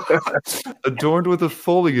 Adorned with a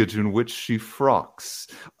foliage in which she frocks,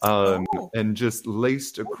 and just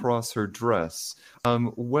laced across her dress.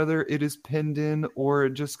 Whether it is pinned in or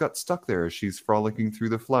it just got stuck there as she's frolicking through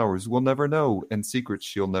the flowers, we'll never know, and secrets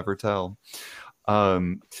she'll never tell.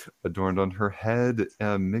 Adorned on her head,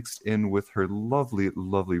 mixed in with her lovely,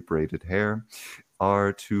 lovely braided hair,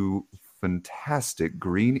 are two fantastic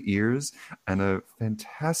green ears and a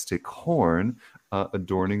fantastic horn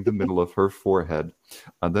adorning the middle of her forehead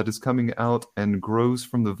that is coming out and grows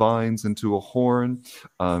from the vines into a horn,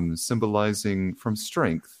 symbolizing from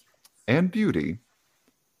strength and beauty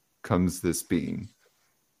comes this being.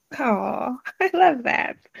 Oh, I love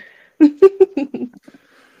that.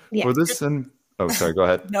 Yeah. For this and sorry, go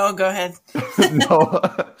ahead. No, go ahead. No,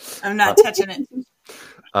 I'm not touching it.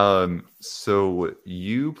 So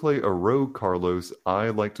you play a rogue, Carlos. I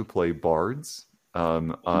like to play bards.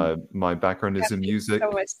 My background is in music.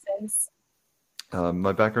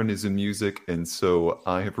 My background is in music, and so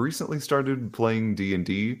I have recently started playing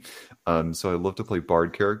D&D. So I love to play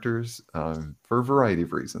bard characters for a variety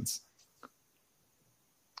of reasons.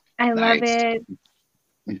 I love it.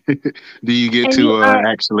 Do you get to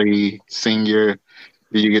actually sing do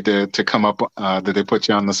you get to come up, did they put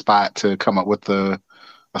you on the spot to come up with a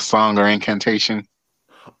song or incantation?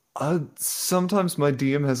 Sometimes my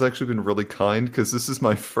DM has actually been really kind because this is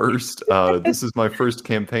my first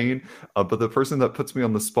campaign. But the person that puts me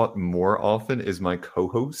on the spot more often is my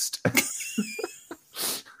co-host.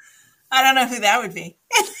 I don't know who that would be.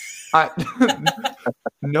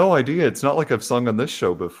 No idea. It's not like I've sung on this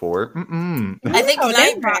show before. I think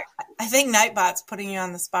Nightbot's putting you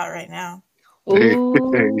on the spot right now.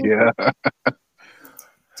 Yeah.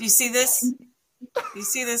 Do you see this? Do you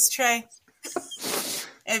see this, Trey?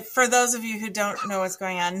 And for those of you who don't know what's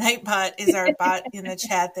going on, Nightbot is our bot in the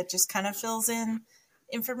chat that just kind of fills in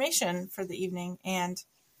information for the evening. And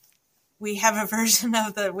we have a version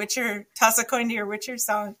of the Witcher, Toss a Coin to Your Witcher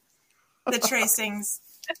song that Trey sings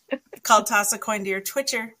called Toss a Coin to Your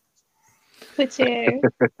Twitcher.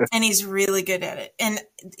 And he's really good at it. And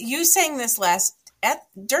you sang this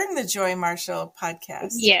during the Joy Marshall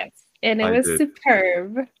podcast. Yes. And it was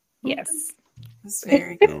superb. Yes. It was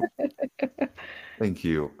very good. Thank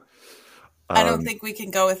you. I don't think we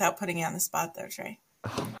can go without putting you on the spot, though, Trey.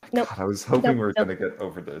 Oh my God, I was hoping we were going to get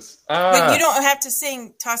over this. But you don't have to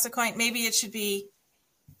sing Toss a Coin. Maybe it should be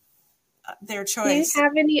their choice. Do you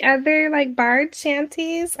have any other bard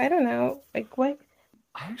shanties? I don't know. What?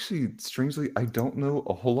 I actually, strangely, I don't know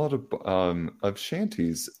a whole lot of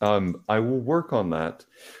shanties. I will work on that.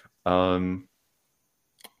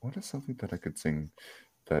 What is something that I could sing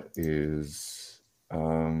that is...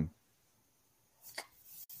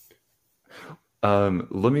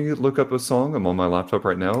 let me look up a song. I'm on my laptop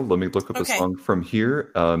right now. Let me look up a song from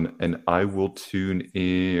here, and I will tune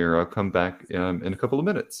in, or I'll come back in a couple of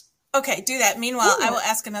minutes. Okay, do that. Meanwhile, I will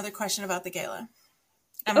ask another question about the gala.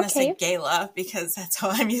 I'm going to say gala because that's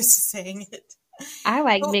how I'm used to saying it. I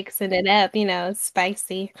like mixing it up,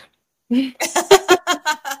 spicy.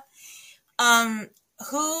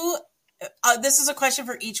 This is a question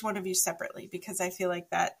for each one of you separately because I feel like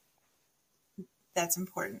that's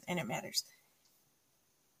important and it matters.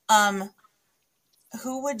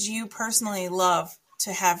 Who would you personally love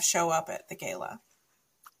to have show up at the gala?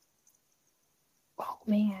 Oh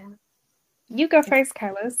man, you go first,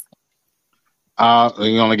 Carlos.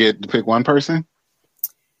 You only get to pick one person?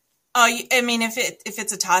 Oh, I mean, if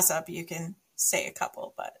it's a toss up, you can say a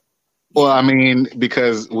couple, but Well, yeah. I mean,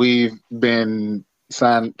 because we've been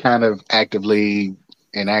kind of actively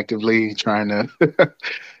and actively trying to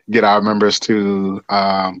get our members to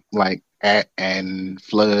like at and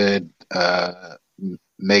flood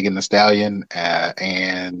Megan the Stallion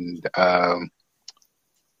and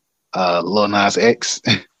Lil Nas X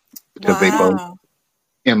because they both Wow.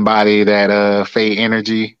 embody that Fae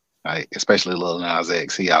energy. Like, especially Lil Nas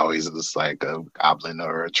X, he always looks like a goblin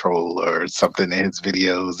or a troll or something in his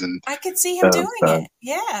videos and I could see him stuff. doing So it.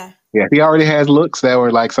 Yeah. yeah, he already has looks that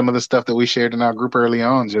were like some of the stuff that we shared in our group early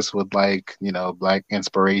on, just with like, black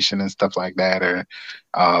inspiration and stuff like that, or,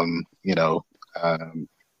 um, you know, um,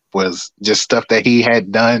 was just stuff that he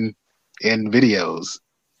had done in videos.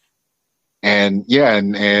 And yeah,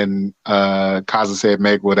 and Kaza said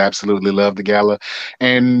Meg would absolutely love the gala.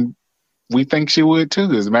 And we think she would too,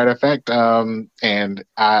 as a matter of fact. And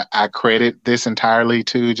I credit this entirely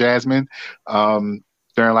to Jasmine. During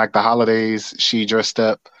like the holidays, she dressed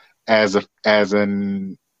up as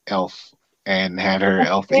an elf and had her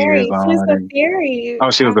elf ears Fairy. She was on. a And fairy.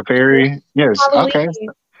 oh, she was a fairy. Yes. Okay. Halloween.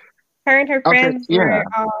 Her and her Okay. friends Yeah. were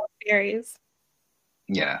all fairies.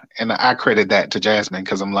 Yeah. And I credit that to Jasmine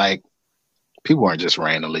because I'm like, people weren't just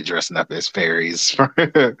randomly dressing up as fairies for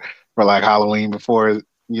like Halloween before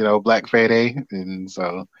Black Fae Day, and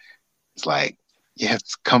so it's like,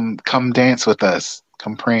 yes, come dance with us,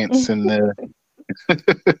 come prance in the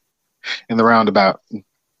in the roundabout.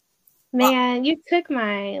 Well, Man, you took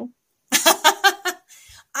mine.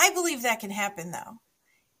 I believe that can happen though.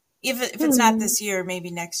 If it's not Hmm. this year, maybe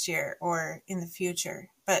next year or in the future.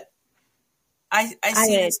 But I I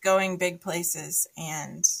see would. this going big places,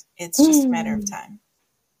 and it's just a matter of time.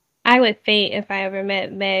 I would faint if I ever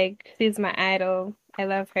met Meg. She's my idol. I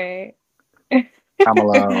love her.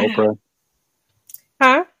 Kamala, Oprah.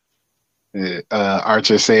 Huh?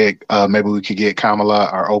 Archer said maybe we could get Kamala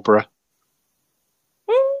or Oprah.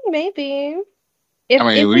 Maybe. If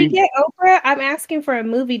I mean, we get Oprah, I'm asking for a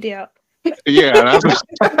movie deal. yeah,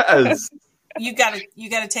 Yes. You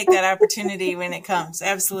gotta take that opportunity when it comes.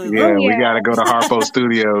 Absolutely. yeah, Oh, we yeah. got to go to Harpo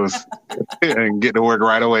Studios and get to work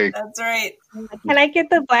right away. That's right. Can I get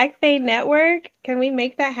the Black Fae Network? Can we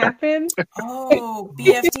make that happen? Oh,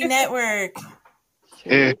 BFD Network.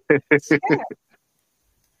 Yeah.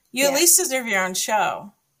 You at least deserve your own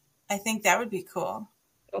show. I think that would be cool.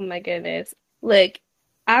 Oh my goodness. Look,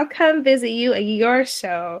 I'll come visit you at your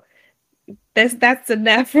show. That's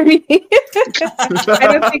enough for me. I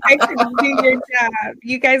don't think I could do your job.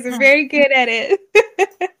 You guys are very good at it.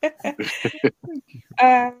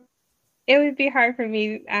 It would be hard for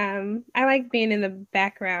me. I like being in the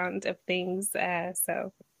background of things,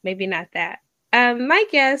 so maybe not that. My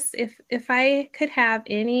guess, if I could have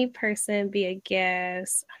any person be a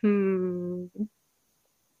guest, man,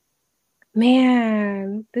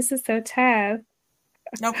 this is so tough.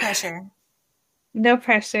 No pressure. No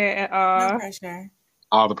pressure at all. No pressure.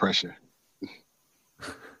 All the pressure.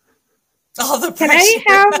 All the Can pressure. I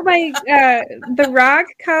have like The Rock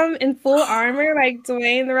come in full armor, like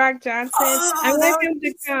Dwayne The Rock Johnson? I want him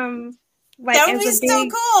to come like that would as be a so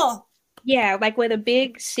big, cool. yeah, like with a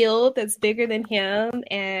big shield that's bigger than him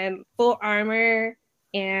and full armor,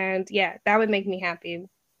 and yeah, that would make me happy.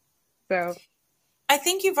 So I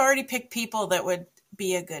think you've already picked people that would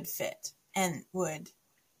be a good fit and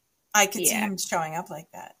I could see him showing up like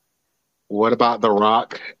that. What about The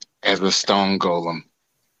Rock as a stone golem?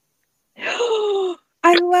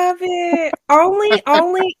 I love it. Only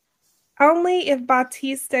if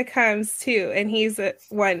Bautista comes too, and he's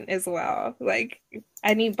one as well. Like,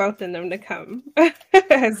 I need both of them to come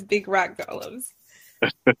as big rock golems.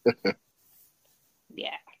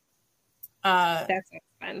 Yeah. That's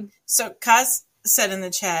fun. So Kaz said in the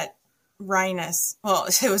chat, Rhinus. Well,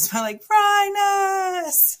 it was more like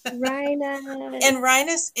Rhinus. Rhinus. And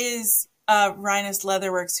Rhinus is Rhinus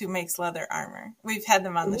Leatherworks, who makes leather armor. We've had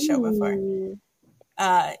them on the show before.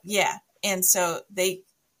 Yeah. And so they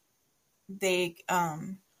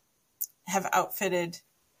have outfitted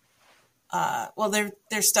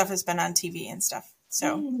their stuff has been on TV and stuff.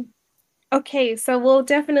 So okay, so we'll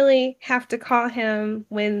definitely have to call him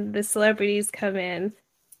when the celebrities come in.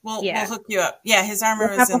 We'll hook you up. Yeah, his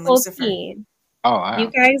armor was in Lucifer. Team. Oh, wow. You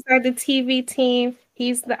guys are the TV team.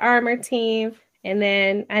 He's the armor team. And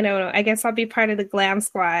then, I don't know, I guess I'll be part of the glam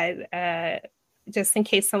squad just in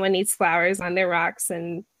case someone needs flowers on their rocks.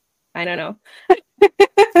 And I don't know.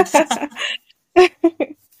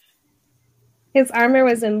 His armor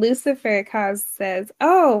was in Lucifer, Cause says,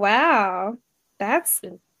 oh, wow. That's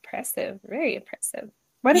impressive. Very impressive.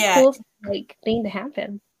 What a Yeah. cool thing to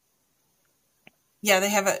happen. Yeah, they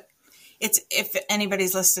have if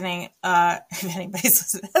anybody's listening,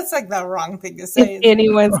 that's like the wrong thing to say. If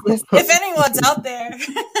anyone's listening. If anyone's out there,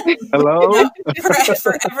 Hello? no,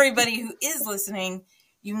 for everybody who is listening,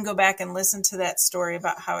 you can go back and listen to that story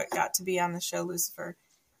about how it got to be on the show Lucifer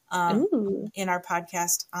in our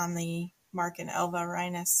podcast on the Mark and Elva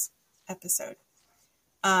Rhinus episode.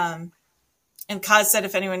 And Kaz said,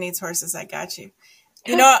 if anyone needs horses, I got you.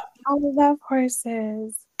 You know, I love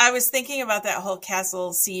horses. I was thinking about that whole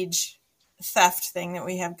castle siege theft thing that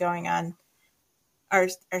we have going on, our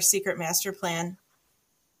secret master plan.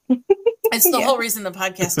 It's the whole reason the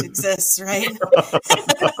podcast exists, right?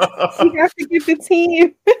 You have to get the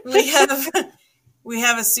team. we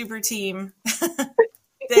have a super team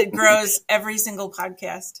that grows every single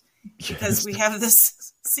podcast because we have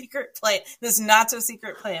this secret plan, this not so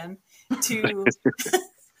secret plan to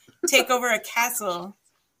take over a castle.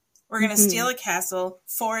 We're going to steal a castle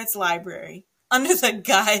for its library under the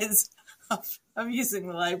guise of using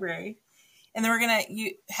the library. And then we're going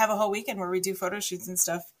to have a whole weekend where we do photo shoots and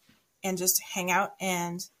stuff and just hang out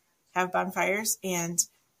and have bonfires. And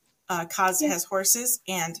Kaz has horses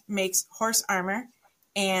and makes horse armor.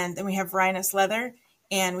 And then we have Rhinus leather.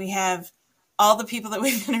 And we have all the people that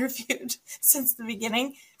we've interviewed since the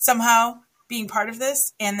beginning somehow being part of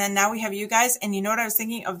this. And then now we have you guys. And you know what I was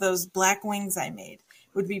thinking of? Those black wings I made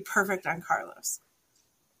would be perfect on Carlos.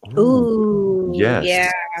 Ooh, yes.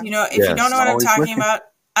 Yeah. You know, if you don't know what I'm talking about,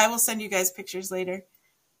 I will send you guys pictures later.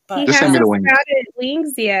 But He hasn't the wings. sprouted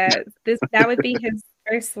wings yet. That would be his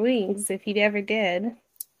first wings if he ever did.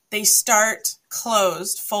 they start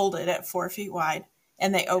closed, folded at 4 feet wide,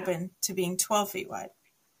 and they open to being 12 feet wide.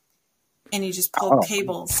 And you just pull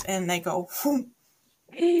cables and they go, whoom.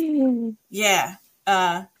 Yeah.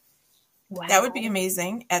 Wow. That would be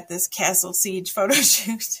amazing at this Castle Siege photo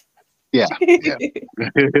shoot. Yeah. Yeah.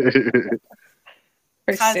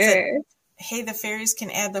 For sure. Hey, the fairies can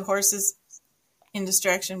add the horses in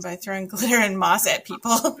distraction by throwing glitter and moss at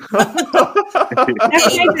people. Oh my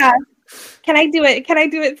God. Can I do it? Can I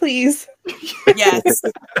do it, please? Yes.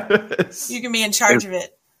 You can be in charge of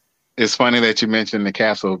it. It's funny that you mentioned the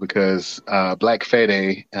castle because Black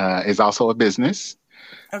Fae is also a business.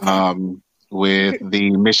 Okay. With the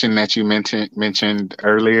mission that you mentioned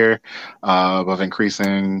earlier of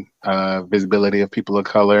increasing visibility of people of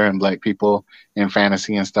color and Black people in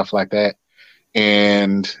fantasy and stuff like that.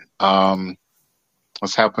 And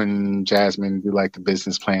was helping Jasmine do like the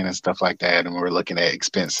business plan and stuff like that. And we're looking at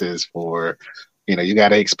expenses for, you got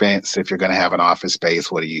to expense if you're going to have an office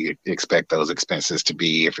space. What do you expect those expenses to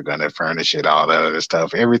be if you're going to furnish it, all that other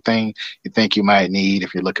stuff, everything you think you might need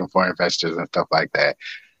if you're looking for investors and stuff like that.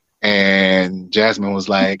 And Jasmine was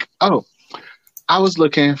like, oh, I was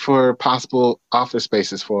looking for possible office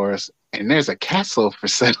spaces for us, and there's a castle for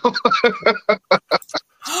sale.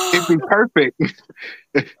 It'd be perfect.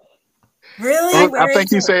 Really? Well, I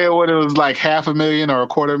think you said what it was like $500,000 or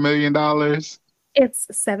 $250,000. It's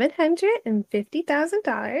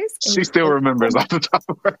 $750,000. She still remembers off the top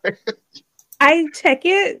of her head. I check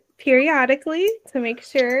it periodically to make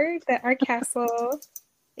sure that our castle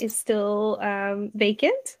is still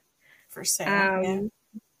vacant. For sale. Yeah.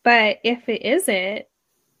 But if it isn't,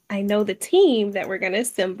 I know the team that we're going to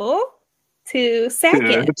assemble to sack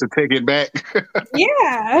it. To take it back.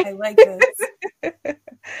 Yeah. I like this.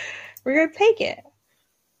 We're going to take it.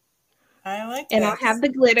 I like And this. I'll have the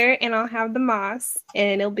glitter and I'll have the moss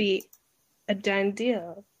and it'll be a done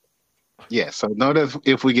deal. Yeah, so notice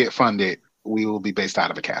if we get funded, we will be based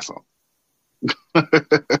out of a castle.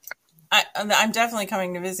 I'm definitely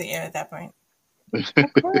coming to visit you at that point. Of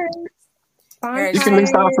course.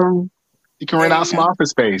 You can rent out some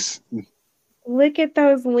office space. Look at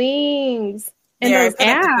those wings and There, those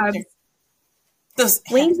abs. Those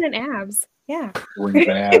Wings and abs. Yeah. Wings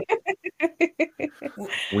and abs.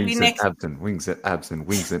 Wings and abs and wings and abs and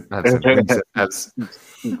wings and abs and wings and abs.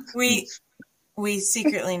 We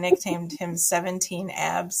secretly nicknamed him 17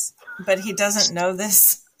 Abs, but he doesn't know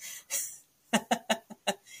this.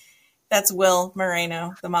 That's Will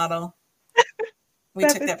Moreno, the model. We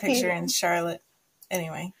took that picture in Charlotte.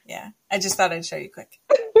 Anyway, yeah. I just thought I'd show you quick.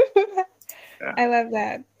 I love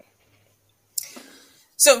that.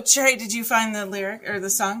 So, Cherry, did you find the lyric or the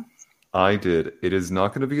song? I did. It is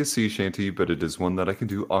not going to be a sea shanty, but it is one that I can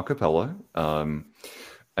do a cappella. And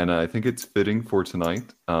I think it's fitting for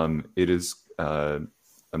tonight. It is, I'm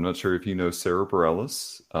not sure if you know Sarah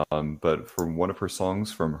Bareilles, but from one of her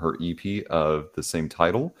songs from her EP of the same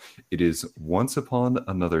title, it is Once Upon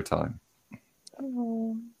Another Time.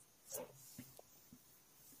 Oh.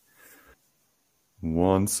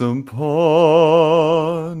 Once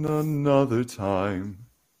upon another time,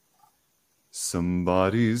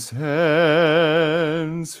 somebody's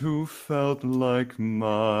hands who felt like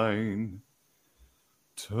mine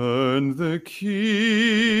turned the key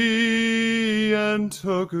and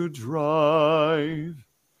took a drive,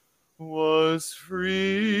 was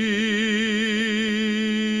free.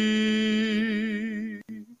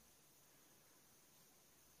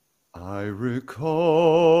 I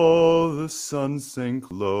recall the sun sank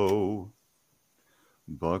low,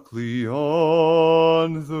 Buckley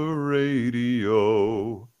on the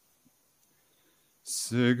radio.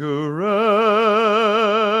 Cigarette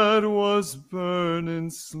was burning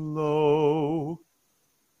slow.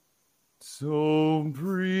 So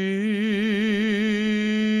breathe.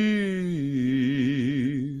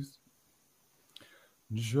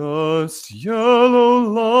 Just yellow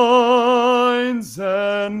lines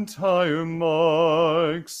and tire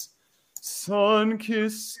marks,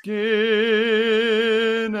 sun-kissed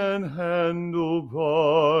skin and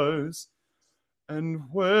handlebars. And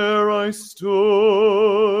where I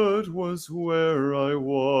stood was where I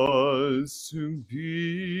was to be.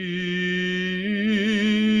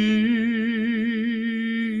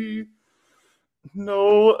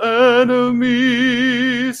 No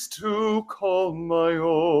enemies to call my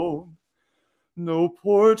own, no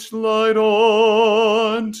porch light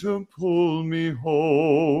on to pull me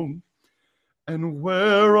home. And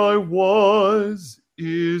where I was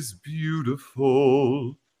is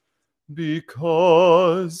beautiful,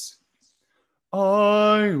 because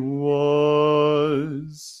I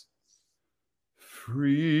was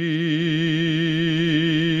free.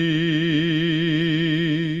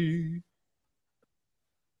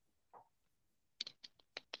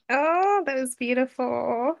 Oh, that was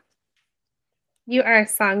beautiful. You are a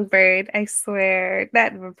songbird, I swear.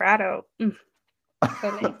 That vibrato. So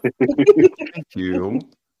nice. Thank you.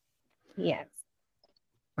 Yes.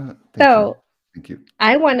 Thank you.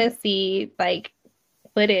 I want to see like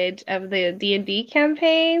footage of the D&D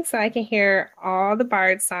campaign so I can hear all the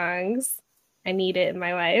bard songs. I need it in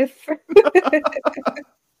my life.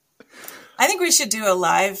 I think we should do a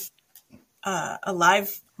live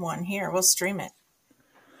one here. We'll stream it.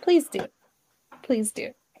 Please do. Please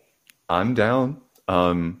do. I'm down.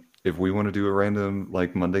 If we want to do a random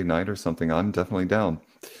like Monday night or something, I'm definitely down.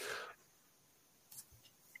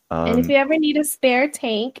 And if you ever need a spare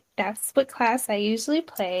tank, that's what class I usually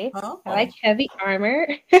play. Oh. I like heavy armor.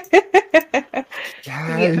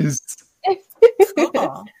 Yes.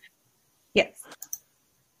 Cool. Yes.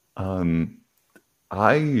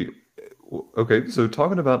 Okay, so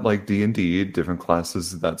talking about like D&D, different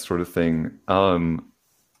classes, that sort of thing.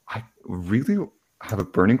 I really have a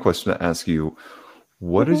burning question to ask you.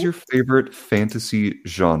 What is your favorite fantasy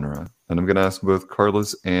genre? And I'm going to ask both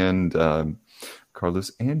Carlos and you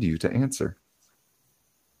to answer.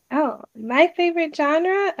 Oh, my favorite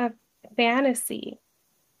genre of fantasy.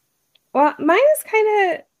 Well, mine is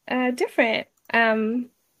kind of different. And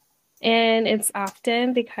it's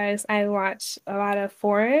often because I watch a lot of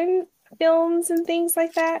foreign films and things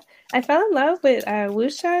like that. I fell in love with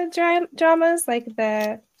wuxia dramas, like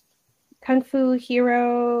the Kung Fu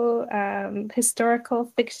hero, historical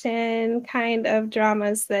fiction kind of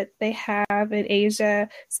dramas that they have in Asia,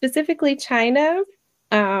 specifically China.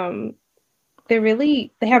 They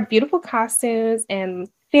have beautiful costumes and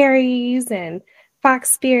fairies and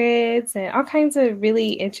fox spirits and all kinds of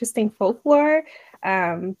really interesting folklore.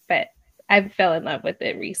 But I fell in love with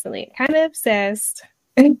it recently. Kind of obsessed.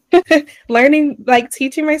 Learning, like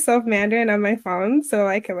teaching myself Mandarin on my phone so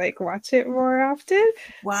I can like watch it more often.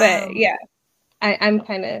 Wow. But yeah, I'm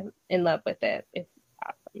kind of in love with it. It's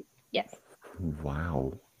awesome. Yes.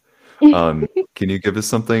 Wow. Can you give us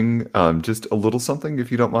something, just a little something,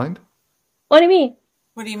 if you don't mind? What do you mean?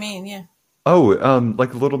 What do you mean? Yeah. Oh,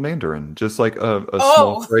 like a little Mandarin, just like a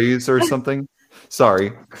small phrase or something.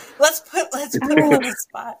 Sorry. Let's put it on the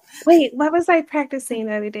spot. Wait, what was I practicing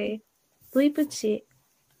the other day? Duibuchi.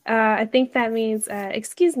 I think that means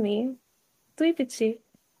excuse me. Duibuchi.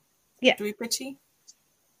 Yeah. Duibuchi?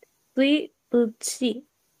 Duibuchi.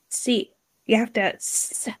 Si. You have to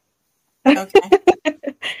Okay.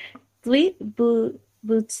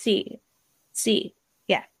 Duibuchi. Si.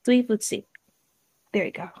 Yeah, Duibuchi. There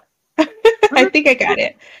you go. I think I got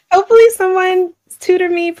it. Hopefully someone tutor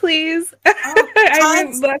me, please.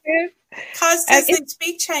 Cause doesn't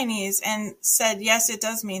speak Chinese and said, yes, it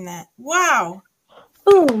does mean that. Wow.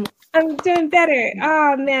 Boom. I'm doing better.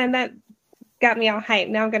 Oh, man, that got me all hyped.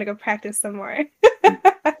 Now I'm going to go practice some more.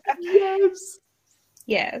 Yes.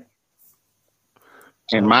 Yes.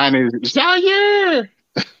 And mine is Xiaoye.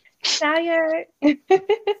 Xiaoye.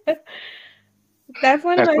 That's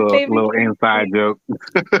one of That's my a favorite little inside joke.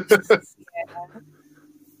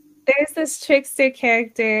 There's this trickster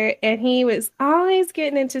character, and he was always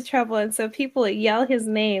getting into trouble, and so people would yell his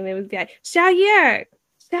name. It would be like Xiao Ye,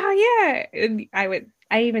 Xiao Ye, and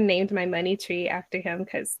I even named my money tree after him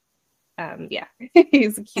because, yeah,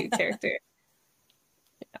 he's a cute character.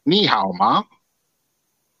 Ni hao, ma.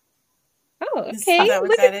 Oh, Is okay, that what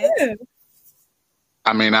look that at is? you.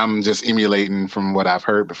 I mean, I'm just emulating from what I've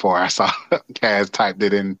heard before. I saw Kaz typed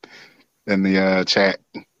it in the chat.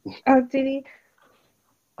 Oh, did he?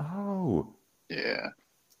 Oh, Yeah,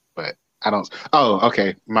 but I don't. Oh,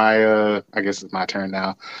 okay. I guess it's my turn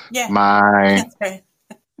now. Yeah, My that's right.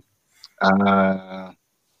 uh,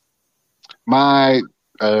 my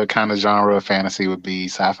kind of genre of fantasy would be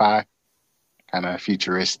sci-fi, kind of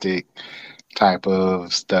futuristic type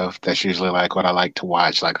of stuff. That's usually like what I like to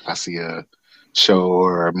watch. Like if I see a show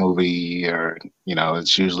or a movie, or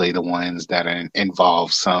it's usually the ones that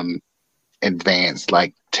involve some advanced,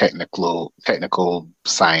 like technical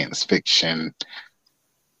science fiction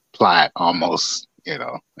plot almost.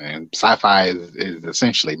 And sci-fi is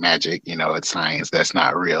essentially magic. It's science that's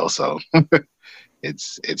not real, so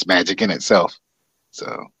it's magic in itself.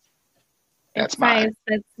 So that's It's science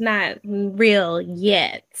that's not real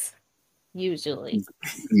yet, usually.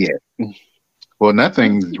 yeah. Well,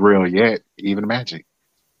 nothing's real yet, even magic.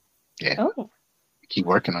 Yeah, Oh, keep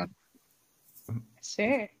working on it.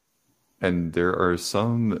 sure. and there are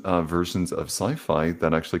some versions of sci-fi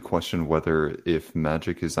that actually question whether if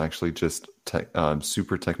magic is actually just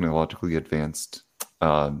super technologically advanced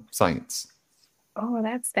science. Oh,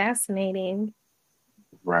 that's fascinating.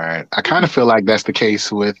 Right. I kind of feel like that's the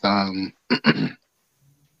case with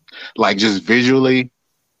like just visually,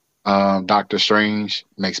 Doctor Strange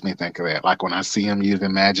makes me think of that. Like when I see him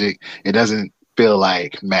using magic, it doesn't feel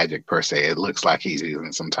like magic per se. It looks like he's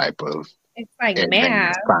using some type of It's like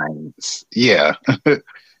math. advanced science. Yeah.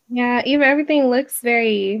 Yeah, even everything looks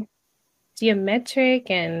very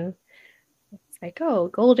geometric, and it's like, oh,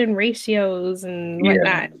 golden ratios and Yeah.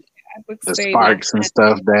 whatnot. It looks The very sparks and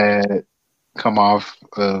mathematical. stuff that come off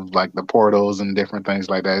of like the portals and different things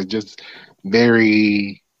like that. It's just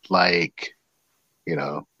very like, you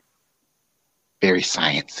know, very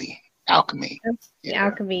sciencey alchemy.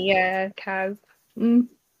 Alchemy, yeah, Kaz. Mm.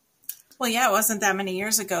 Well, yeah, it wasn't that many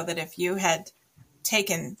years ago that if you had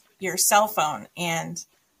taken your cell phone and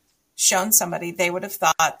shown somebody, they would have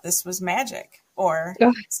thought this was magic or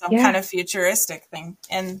some kind of futuristic thing.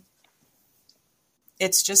 And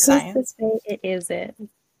it's just science. Who's to say it isn't?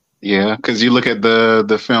 Yeah, because you look at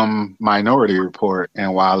the film Minority Report,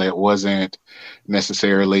 and while it wasn't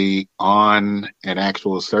necessarily on an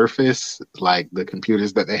actual surface, like the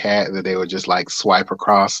computers that they had, that they would just like swipe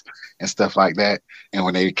across and stuff like that. And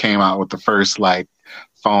when they came out with the first like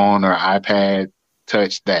phone or iPad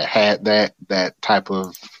touch that had that type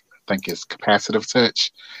of, I think it's capacitive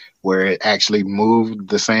touch, where it actually moved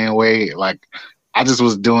the same way. Like I just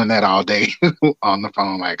was doing that all day on the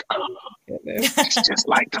phone, like, oh, it's just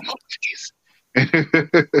like the movies.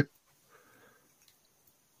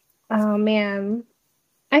 Oh man,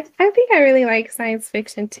 I think I really like science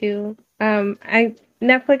fiction too.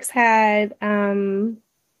 Netflix had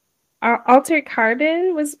Altered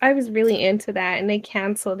Carbon I was really into that, and they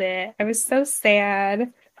canceled it. I was so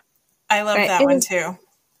sad. I love that one too.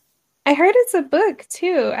 I heard it's a book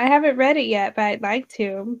too. I haven't read it yet, but I'd like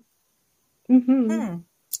to. I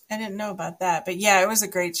didn't know about that, but yeah, it was a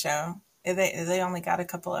great show. They only got a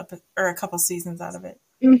couple seasons out of it.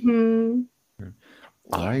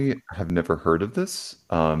 I have never heard of this.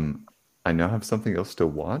 I now have something else to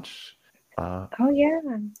watch. Oh yeah,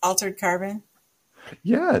 Altered Carbon.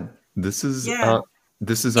 Yeah, this is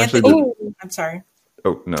Anthony, actually. I'm sorry.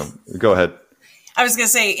 Oh no, go ahead. I was gonna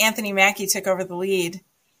say Anthony Mackie took over the lead,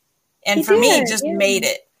 and for me, just made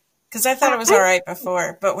it. Because I thought it was all right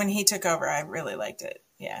before, but when he took over, I really liked it.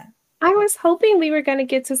 Yeah. I was hoping we were going to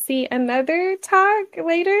get to see another talk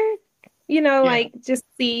later. Like just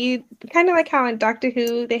see, kind of like how in Doctor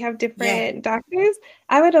Who, they have different doctors.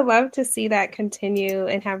 I would have loved to see that continue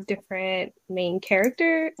and have different main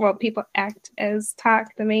character. Well, people act as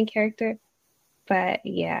Talk, the main character. But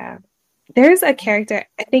yeah, there's a character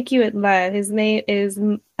I think you would love. His name is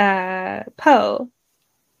Poe.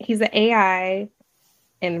 He's an AI.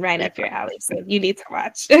 And right up your alley, so you need to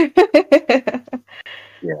watch.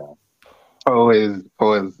 Yeah, Poe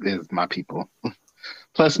is my people.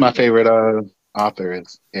 Plus, my favorite author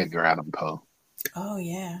is Edgar Allan Poe. Oh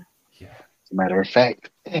yeah. As a matter of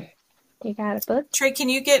fact, you got a book. Trey, can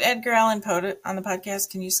you get Edgar Allan Poe on the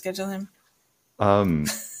podcast? Can you schedule him?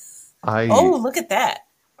 I look at that.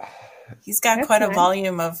 He's got That's quite a nice.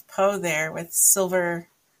 volume of Poe there with silver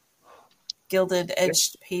gilded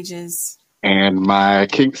edged pages. And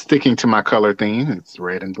keep sticking to my color theme. It's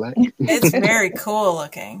red and black. It's very cool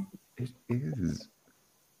looking. It is.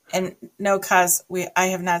 And no, cause I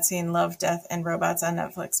have not seen Love, Death, and Robots on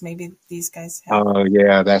Netflix. Maybe these guys have. Oh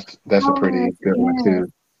yeah, that's a pretty good one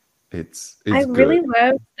too. It's I good. really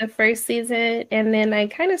loved the first season, and then I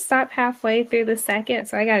kind of stopped halfway through the second,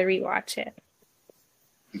 so I got to rewatch it.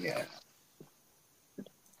 Yeah.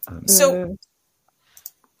 So,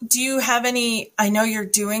 do you have any? I know you're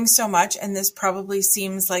doing so much, and this probably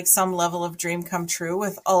seems like some level of dream come true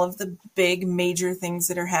with all of the big major things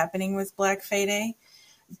that are happening with Black Fae Day.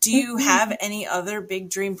 Do you have any other big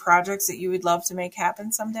dream projects that you would love to make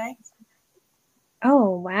happen someday?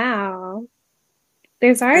 Oh, wow.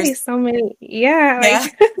 There's already so many. Yeah.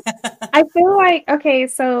 I feel like, okay,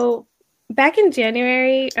 so back in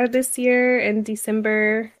January of this year and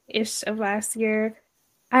December-ish of last year,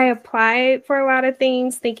 I applied for a lot of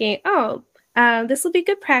things thinking, this will be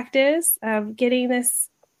good practice of getting this,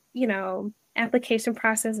 application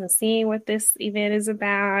process and seeing what this event is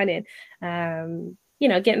about and,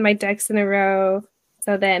 getting my ducks in a row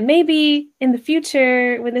so that maybe in the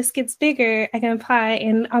future, when this gets bigger, I can apply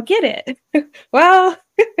and I'll get it. Well,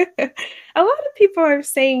 a lot of people are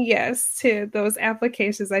saying yes to those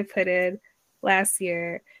applications I put in last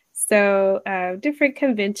year. So different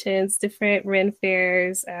conventions, different Ren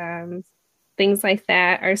fairs, things like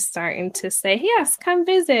that are starting to say, yes, come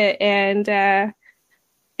visit. And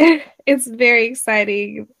it's very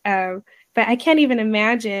exciting. But I can't even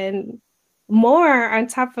imagine more on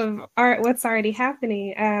top of what's already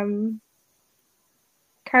happening.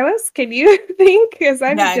 Carlos, can you think? Because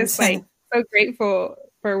I'm just so grateful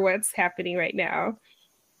for what's happening right now.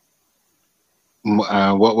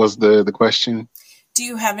 What was the question? Do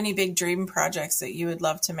you have any big dream projects that you would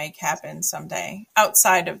love to make happen someday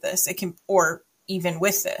outside of this? It can, or even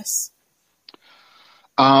with this.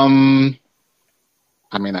 I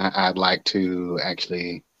mean, I'd like to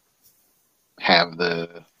actually have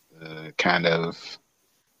the kind of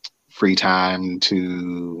free time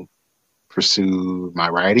to pursue my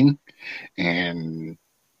writing and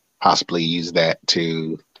possibly use that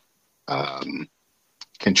to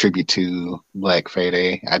contribute to Black Fae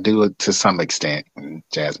Day. I do it to some extent. When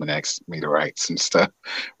Jasmine asked me to write some stuff,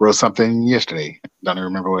 wrote something yesterday. Don't even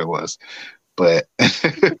remember what it was, but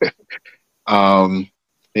put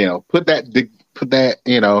that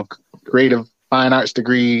creative fine arts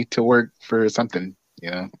degree to work for something.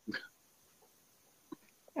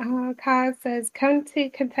 Kaz says, come to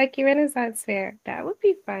Kentucky Renaissance Fair. That would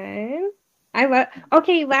be fun.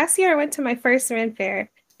 Last year I went to my first Ren Fair.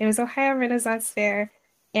 It was Ohio Renaissance Fair,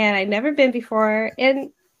 and I'd never been before.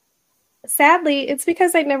 And sadly, it's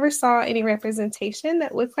because I never saw any representation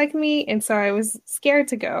that looked like me, and so I was scared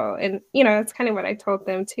to go. And, that's kind of what I told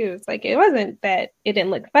them, too. It's like, it wasn't that it didn't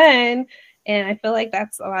look fun, and I feel like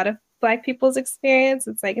that's a lot of Black people's experience.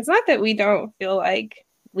 It's like, it's not that we don't feel like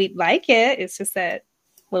we like it. It's just that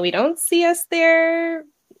when we don't see us there,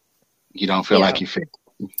 you don't feel like you fit.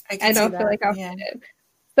 I don't feel like I'll fit it.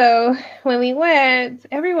 So when we went,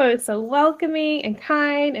 everyone was so welcoming and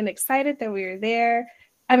kind and excited that we were there.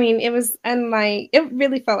 I mean, it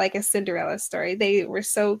really felt like a Cinderella story. They were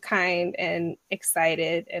so kind and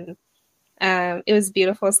excited, and it was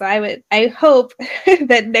beautiful. So I hope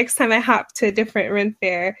that next time I hop to a different Ren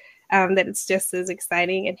Fair, that it's just as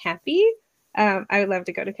exciting and happy. I would love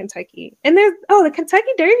to go to Kentucky. And there's the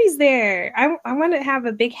Kentucky Derby's there. I want to have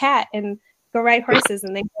a big hat and go ride horses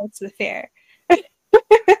and then go to the fair.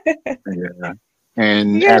 Yeah.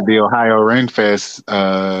 And at the Ohio Ren Fest,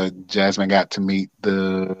 Jasmine got to meet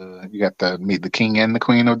the king and the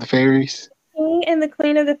queen of the fairies. King and the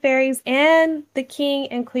queen of the fairies and the king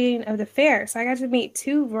and queen of the fair. So I got to meet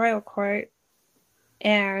 2 royal court,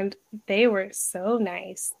 and they were so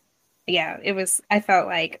nice. Yeah, I felt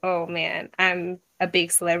like, oh man, I'm a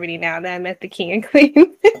big celebrity now that I met the king and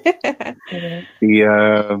queen.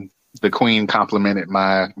 The queen complimented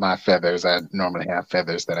my feathers. I normally have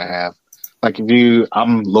feathers that I have. Like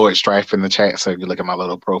I'm Lord Strife in the chat, so if you look at my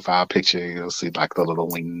little profile picture, you'll see like the little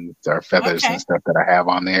wings or feathers and stuff that I have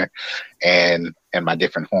on there, and my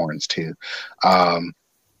different horns too.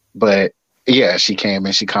 But yeah, she came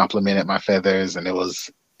and she complimented my feathers, and it was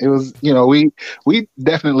we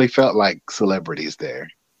definitely felt like celebrities there,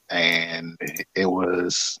 and it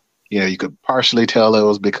was you could partially tell it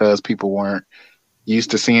was because people weren't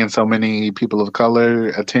used to seeing so many people of color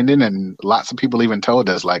attending, and lots of people even told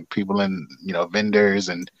us, like people in vendors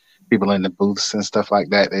and people in the booths and stuff like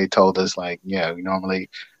that, they told us like, we normally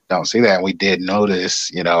don't see that. And we did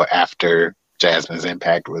notice after Jasmine's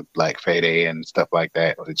impact with Black Fae and stuff like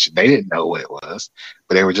that, which they didn't know what it was,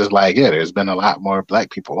 but they were just like, yeah, there's been a lot more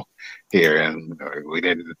Black people here, and we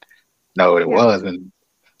didn't know what it was. And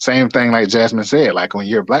same thing like Jasmine said, like when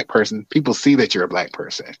you're a Black person, people see that you're a Black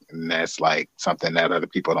person, and that's like something that other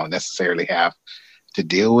people don't necessarily have to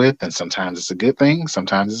deal with. And sometimes it's a good thing,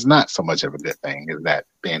 sometimes it's not so much of a good thing, is that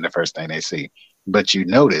being the first thing they see. But you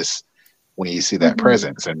notice when you see that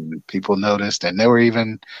presence, and people noticed, and there were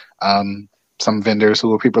even some vendors who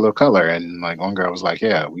were people of color, and like one girl was like,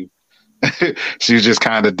 yeah, we she was just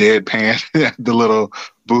kind of deadpan at the little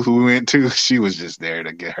booth we went to. She was just there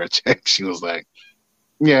to get her check. She was like,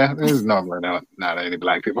 yeah, there's normally not any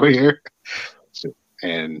Black people here.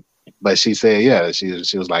 But she said, yeah, she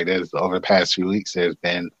was like, there's over the past few weeks, there's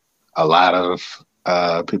been a lot of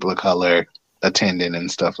people of color attending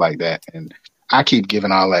and stuff like that. And I keep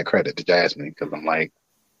giving all that credit to Jasmine, because I'm like,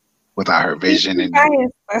 without her vision and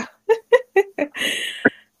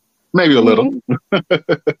maybe a little. But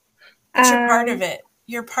you're part of it.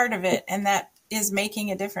 You're part of it, and that is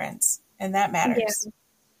making a difference, and that matters. Yeah.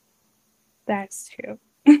 That's true.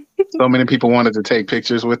 So many people wanted to take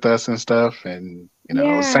pictures with us and stuff, and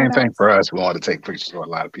same thing for us. We wanted to take pictures with a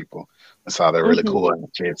lot of people. I saw the really cool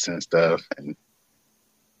outfits and stuff, and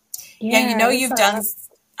you've done.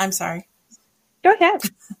 I'm sorry. Go ahead.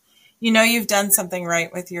 You've done something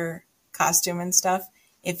right with your costume and stuff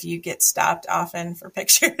if you get stopped often for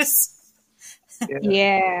pictures.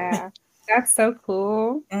 Yeah, that's so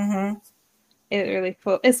cool. Mm-hmm. It's really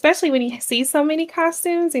cool, especially when you see so many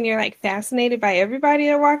costumes and you're like fascinated by everybody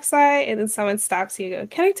that walks by, and then someone stops you and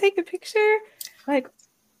go, "Can I take a picture?" Like,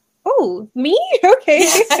 oh, me? Okay.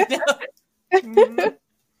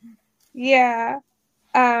 Yeah.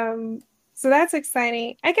 So that's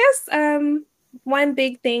exciting. I guess one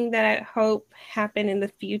big thing that I hope happen in the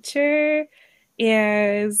future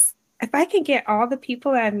is if I can get all the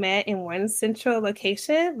people that I've met in one central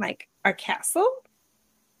location, like our castle,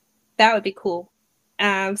 that would be cool.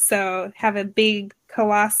 So have a big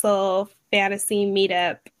colossal fantasy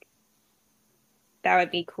meetup. That would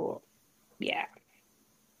be cool. Yeah.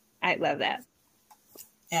 I'd love that.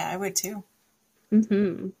 Yeah, I would too.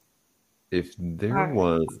 Mm-hmm. If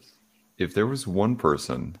there was one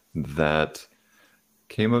person that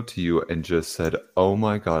came up to you and just said, "Oh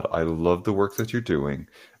my God, I love the work that you're doing,"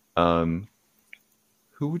 who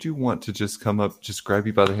would you want to just come up, just grab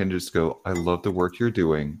you by the hand and just go, "I love the work you're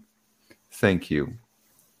doing. Thank you."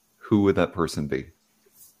 Who would that person be?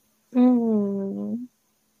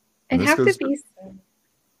 It'd have to be...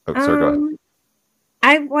 Oh, sorry, go ahead.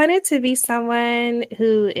 I want it to be someone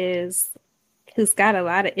who's got a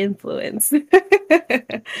lot of influence.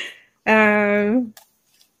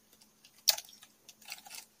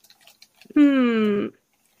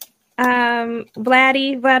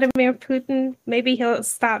 Vladimir Putin. Maybe he'll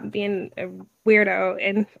stop being a weirdo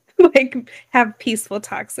and like have peaceful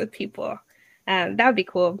talks with people. That would be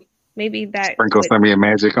cool. Maybe that sprinkle some of your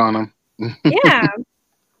magic on him. Yeah,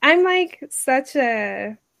 I'm like such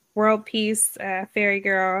a world peace fairy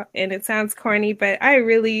girl, and it sounds corny, but I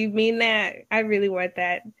really mean that. I really want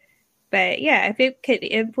that. But yeah, if it could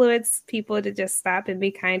influence people to just stop and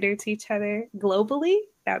be kinder to each other globally,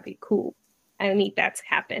 that would be cool. I need that to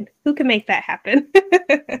happen. Who can make that happen?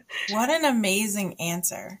 What an amazing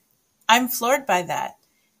answer. I'm floored by that.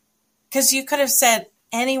 Because you could have said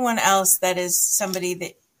anyone else that is somebody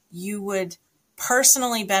that you would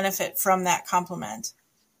personally benefit from that compliment.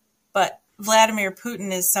 But Vladimir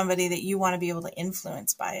Putin is somebody that you want to be able to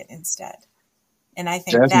influence by it instead. And I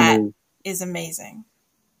think that is amazing.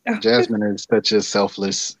 Jasmine is such a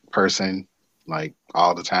selfless person, like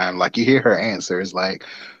all the time. Like you hear her answers, like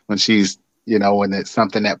when she's, when it's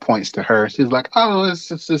something that points to her, she's like, "Oh, it's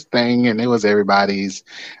just this thing, and it was everybody's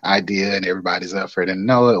idea, and everybody's effort." And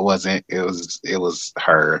no, it wasn't. It was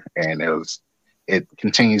her, and it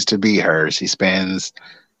continues to be her. She spends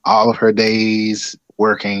all of her days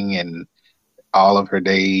working, and all of her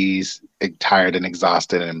days tired and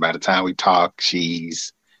exhausted. And by the time we talk,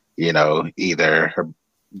 she's, either her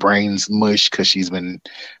brain's mush because she's been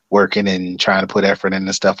working and trying to put effort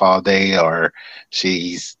into stuff all day, or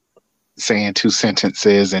she's saying two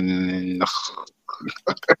sentences and I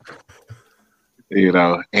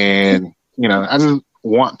just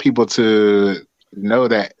want people to know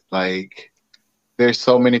that, like, there's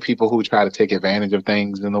so many people who try to take advantage of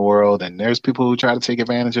things in the world, and there's people who try to take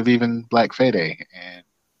advantage of even Black Fae, and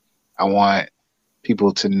I want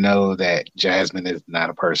people to know that Jasmine is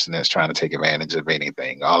not a person that's trying to take advantage of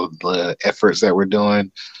anything. All of the efforts that we're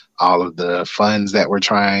doing, all of the funds that we're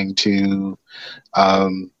trying to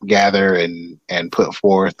gather and put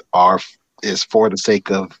forth is for the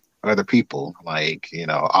sake of other people. Like,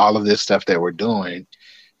 all of this stuff that we're doing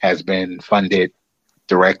has been funded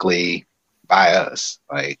directly by us,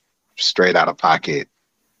 like straight out of pocket.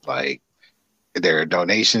 Like, there are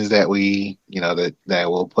donations that we, that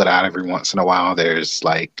we'll put out every once in a while. There's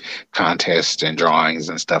like contests and drawings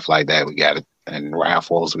and stuff like that. We got it, and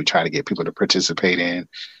raffles we try to get people to participate in.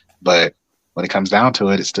 But when it comes down to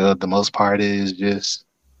it, it's still the most part is just,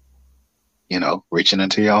 reaching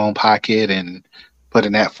into your own pocket and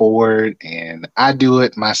putting that forward. And I do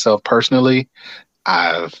it myself personally.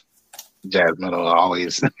 I've Jasmine will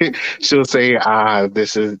always she'll say,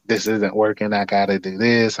 this isn't working. I gotta do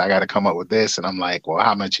this. I gotta come up with this. And I'm like, well,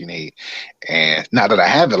 how much you need? And not that I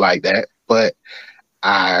have it like that, but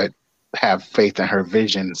I have faith in her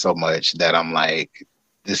vision so much that I'm like,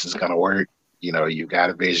 this is gonna work. You've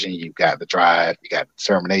got a vision, you've got the drive, you got the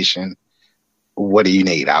determination. What do you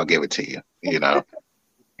need? I'll give it to you,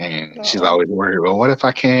 And she's always worried, well, what if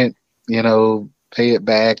I can't, pay it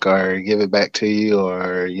back or give it back to you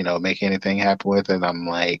or, make anything happen with it? And I'm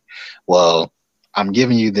like, well, I'm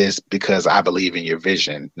giving you this because I believe in your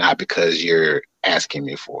vision, not because you're asking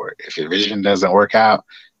me for it. If your vision doesn't work out,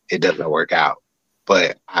 it doesn't work out.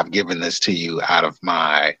 But I've given this to you out of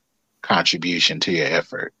my contribution to your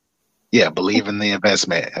effort. Yeah, believe in the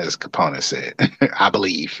investment, as Capone said. I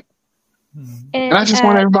believe. And I just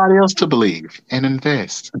want everybody else to believe and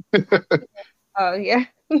invest. Oh, yeah.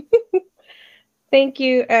 Thank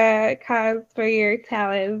you, Kaz, for your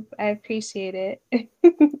talents. I appreciate it.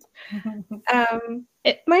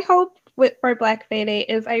 My hope for Black Fae Day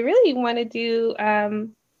is I really want to do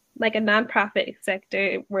like a nonprofit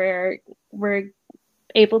sector where we're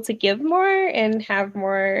able to give more and have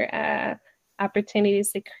more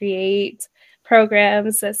opportunities to create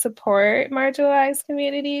programs that support marginalized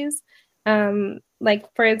communities.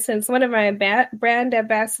 Like, for instance, one of my brand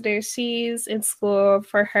ambassadors, she's in school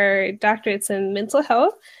for her doctorates in mental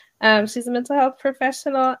health. She's a mental health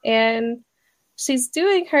professional, and she's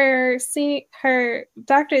doing her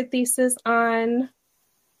doctorate thesis on,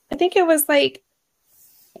 I think it was like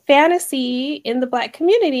fantasy in the Black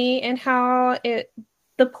community and how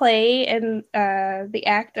the play and the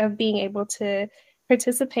act of being able to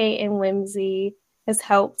participate in whimsy has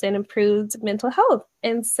helped and improved mental health.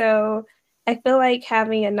 And so I feel like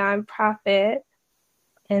having a nonprofit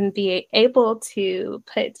and be able to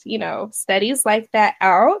put, studies like that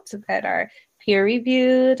out that are peer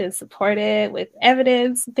reviewed and supported with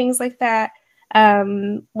evidence, things like that,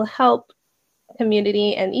 will help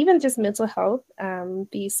community and even just mental health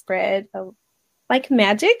be spread like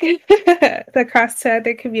magic across to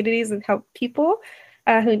other communities and help people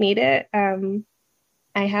who need it.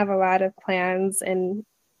 I have a lot of plans and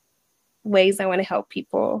ways I want to help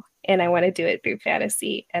people, and I want to do it through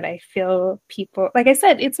fantasy. And I feel people, like I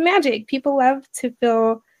said, it's magic. People love to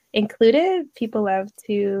feel included. People love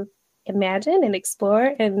to imagine and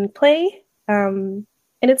explore and play. And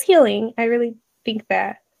it's healing. I really think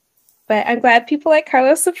that. But I'm glad people like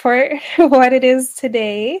Carlos support what it is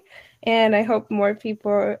today. And I hope more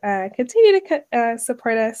people continue to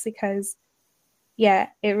support us because, yeah,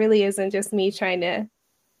 it really isn't just me trying to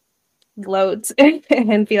gloat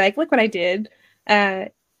and be like, look what I did. I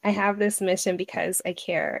have this mission because I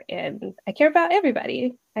care, and I care about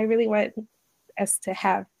everybody. I really want us to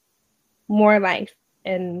have more life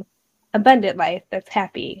and abundant life that's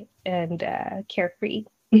happy and carefree.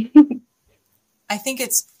 I think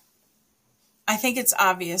it's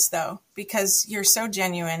obvious though, because you're so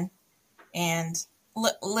genuine and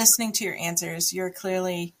listening to your answers, you're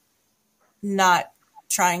clearly not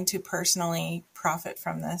trying to personally profit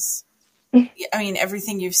from this. I mean,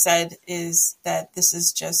 everything you've said is that this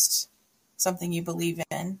is just something you believe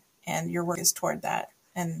in and your work is toward that.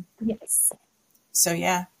 And yes. So,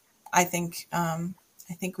 yeah, I think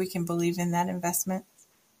we can believe in that investment.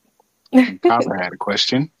 Casa had a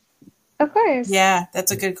question. Of course. Yeah,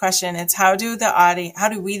 that's a good question. It's how do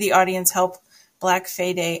we, the audience, help Black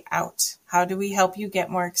Fae Day out? How do we help you get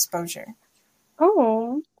more exposure?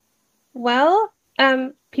 Oh, well,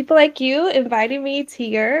 people like you inviting me to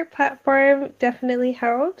your platform definitely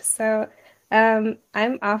helps. So I'm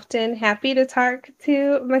often happy to talk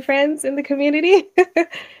to my friends in the community.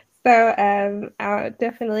 So I'll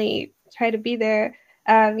definitely try to be there.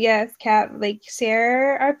 Yes, Kat, like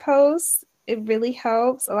share our posts. It really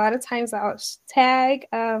helps. A lot of times I'll tag,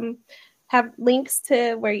 have links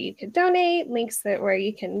to where you can donate, links to where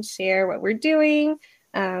you can share what we're doing,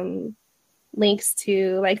 links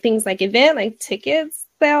to like things like event, like tickets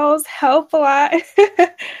sales help a lot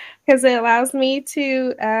because it allows me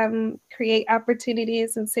to create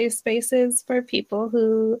opportunities and safe spaces for people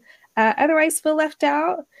who otherwise feel left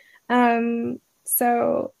out.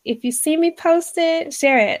 So if you see me post it,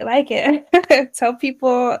 share it, like it, tell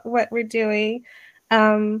people what we're doing.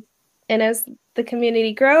 And as the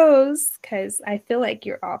community grows, because I feel like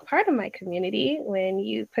you're all part of my community when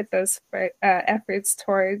you put those efforts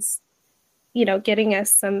towards, getting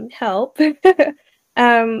us some help,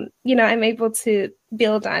 I'm able to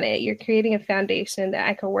build on it. You're creating a foundation that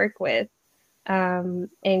I can work with, and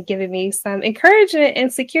giving me some encouragement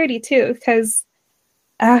and security too, because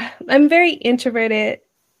I'm very introverted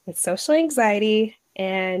with social anxiety,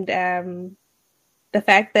 and the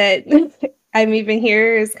fact that I'm even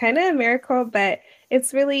here is kind of a miracle, but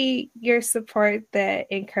it's really your support that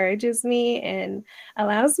encourages me and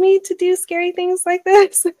allows me to do scary things like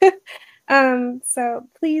this. So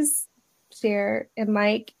please share and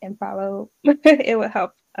like and follow. It will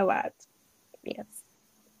help a lot. Yes.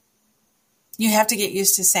 You have to get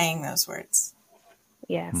used to saying those words.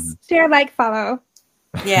 Yes. Mm-hmm. Share, like, follow.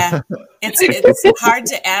 Yeah. It's hard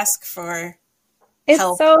to ask for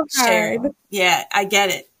help. It's so hard. Sharing. Yeah, I get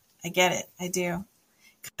it. I do.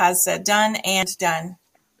 Kaz said done and done.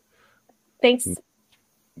 Thanks.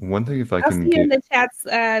 One thing, if I I'll can see you in the chats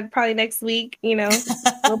probably next week,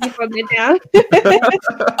 we'll be holding it down.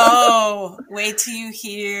 Oh, wait till you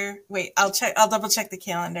hear. Wait, I'll double check the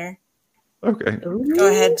calendar. Okay. Ooh. Go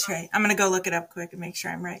ahead, Trey. I'm going to go look it up quick and make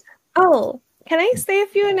sure I'm right. Oh, can I say a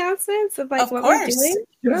few announcements of what we're doing?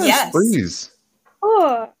 Yes, please.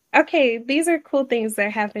 Oh, okay. These are cool things that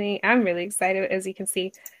are happening. I'm really excited, as you can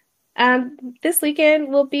see. This weekend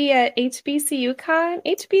we'll be at HBCU Con.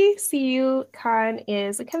 HBCU Con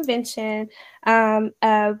is a convention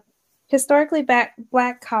of historically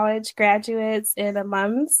Black college graduates and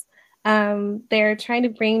alums. They're trying to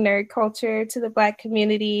bring nerd culture to the Black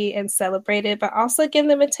community and celebrate it, but also give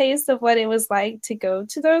them a taste of what it was like to go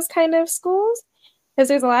to those kind of schools. Because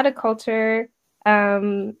there's a lot of culture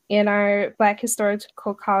in our Black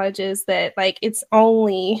historical colleges that it's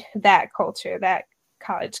only that culture, that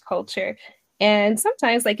college culture. And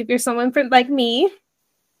sometimes if you're someone from like me,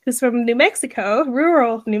 who's from New Mexico,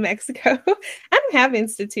 rural New Mexico, I don't have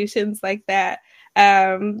institutions like that.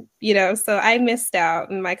 So I missed out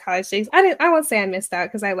in my college days. I won't say I missed out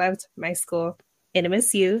because I loved my school,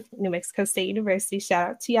 NMSU, New Mexico State University. Shout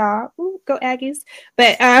out to y'all. Ooh, go Aggies.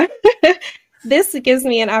 But this gives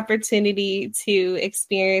me an opportunity to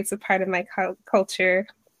experience a part of my culture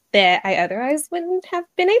that I otherwise wouldn't have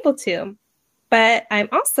been able to. But I'm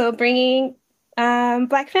also bringing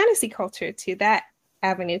Black fantasy culture to that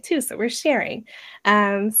avenue too. So we're sharing.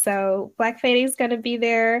 So Black Fae is going to be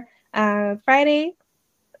there Friday.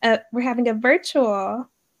 We're having a virtual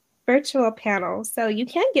panel. So you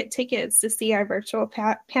can get tickets to see our virtual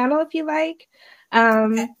panel if you like.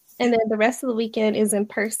 Okay. And then the rest of the weekend is in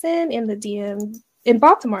person in the DM in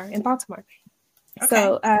Baltimore. Okay.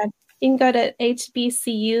 So you can go to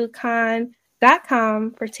hbcucon.com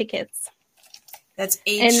for tickets. That's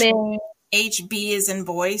HB as in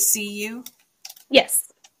boy, CU?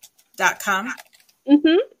 Yes. .com?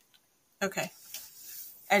 Mm-hmm. Okay.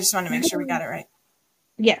 I just want to make sure we got it right.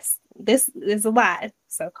 Yes. This is a lot.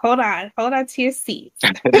 So hold on to your seat.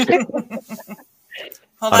 Hold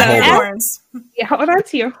on to your horns. Yeah, hold on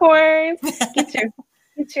to your horns.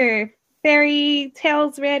 Get your fairy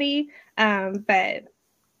tales ready. But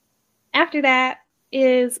after that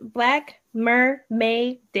is Black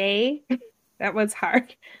Mermaid Day. That was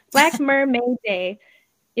hard. Black Mermaid Day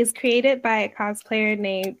is created by a cosplayer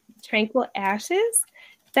named Tranquil Ashes.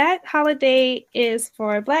 That holiday is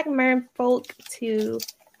for Black merfolk to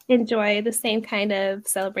enjoy the same kind of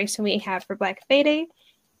celebration we have for Black Fae Day,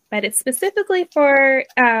 but it's specifically for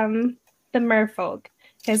the merfolk.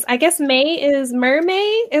 Because I guess May is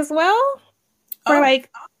mermaid as well for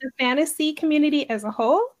the fantasy community as a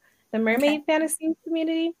whole, the mermaid fantasy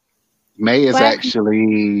community. May is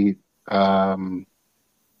actually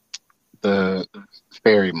the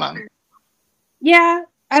fairy month. Yeah,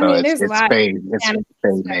 there's a lot. It's Fae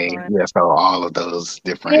May. Yeah, so all of those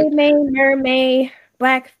different. May, mermaid,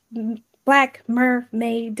 Black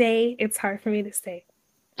Mermaid Day. It's hard for me to say.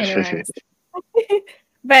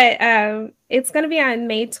 But it's going to be on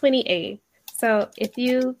May 28th. So if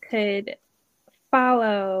you could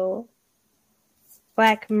follow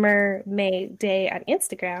Black Mermaid Day on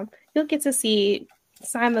Instagram, you'll get to see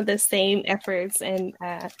some of the same efforts and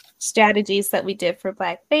strategies that we did for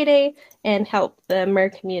Black Fae Day and help the mer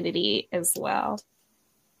community as well.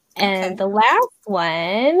 And the last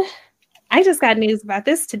one, I just got news about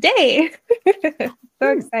this today. So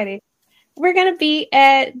excited. We're going to be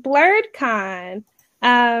at BlurredCon.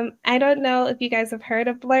 I don't know if you guys have heard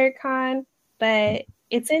of BlurredCon, but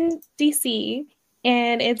it's in DC,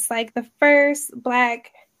 and it's the first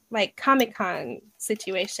Black like Comic-Con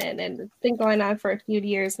situation, and it's been going on for a few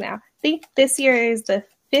years now. I think this year is the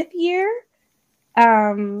 5th year.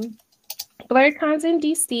 BlurredCon's in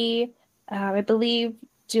DC. I believe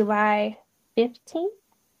July 15th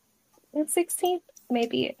and 16th.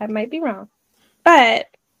 Maybe I might be wrong. But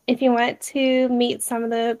if you want to meet some of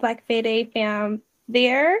the Black Fae Day fam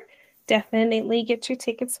there, definitely get your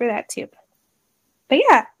tickets for that too. But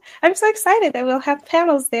yeah, I'm so excited that we'll have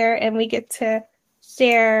panels there and we get to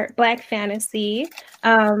share Black fantasy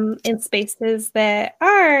in spaces that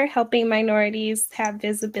are helping minorities have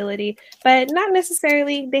visibility, but not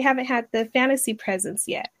necessarily, they haven't had the fantasy presence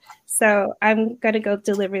yet. So I'm going to go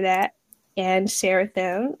deliver that and share with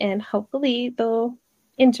them, and hopefully they'll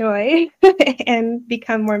enjoy and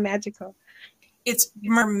become more magical. It's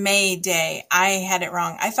Mermaid Day. I had it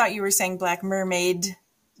wrong. I thought you were saying Black Mermaid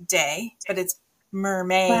Day, but it's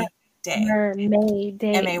Mermaid Day. Mermaid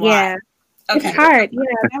Day. M-A-Y. Yeah. Okay. It's hard. Yeah,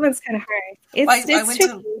 that one's kind of hard. It's I went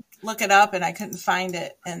tricky. to look it up and I couldn't find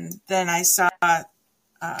it, and then I saw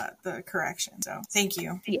the correction. So thank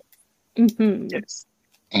you. Yeah. Mm-hmm. Yes.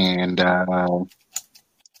 And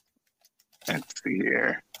let's see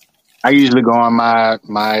here. I usually go on my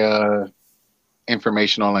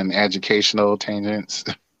informational and educational tangents.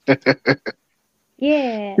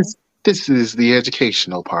 Yeah. This is the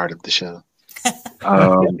educational part of the show.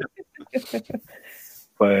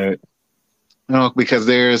 But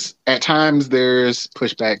because at times there's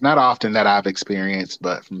pushback, not often that I've experienced,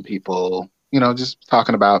 but from people, just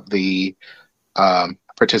talking about the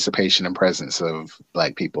participation and presence of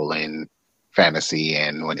Black people in fantasy,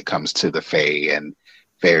 and when it comes to the Fae and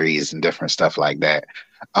fairies and different stuff like that.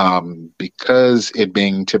 Because it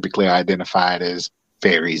being typically identified as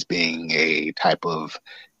fairies being a type of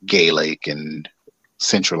Gaelic and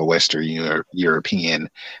Central or Western European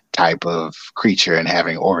type of creature and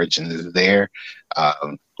having origins there,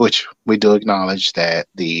 which we do acknowledge that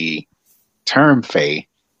the term Fae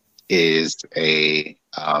is a,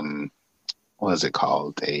 what is it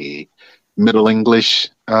called? A Middle English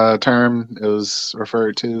term it was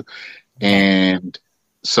referred to. And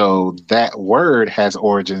so that word has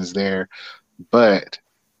origins there, but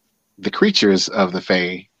the creatures of the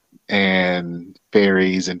Fae and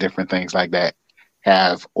fairies and different things like that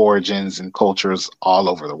have origins and cultures all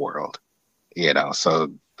over the world,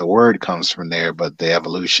 so the word comes from there, but the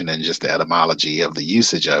evolution and just the etymology of the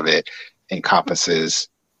usage of it encompasses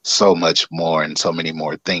so much more and so many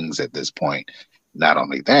more things at this point. Not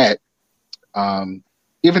only that,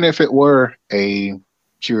 even if it were a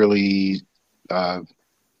purely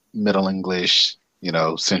Middle English,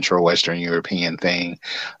 Central Western European thing,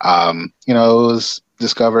 it was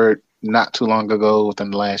discovered not too long ago,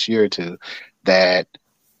 within the last year or two, that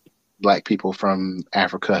Black people from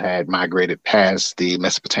Africa had migrated past the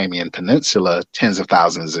Mesopotamian Peninsula tens of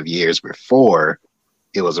thousands of years before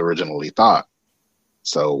it was originally thought.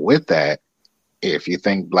 So with that, if you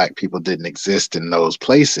think Black people didn't exist in those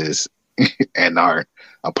places and aren't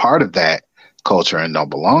a part of that culture and don't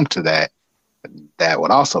belong to that, that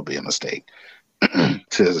would also be a mistake.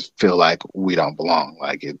 To feel like we don't belong.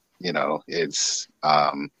 Like it, it's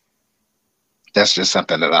that's just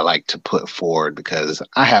something that I like to put forward, because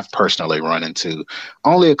I have personally run into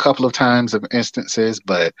only a couple of times of instances,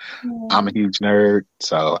 but I'm a huge nerd,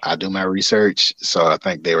 so I do my research. So I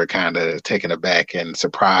think they were kind of taken aback and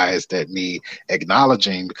surprised at me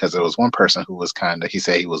acknowledging, because there was one person who was he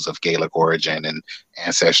said he was of Gaelic origin and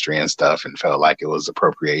ancestry and stuff, and felt like it was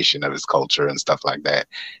appropriation of his culture and stuff like that.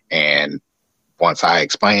 And once I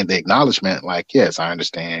explained the acknowledgement, like, yes, I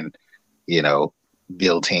understand,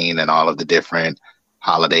 Beltane and all of the different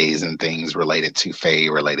holidays and things related to Fae,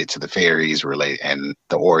 related to the fairies, and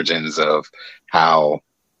the origins of how,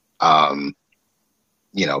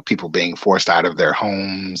 people being forced out of their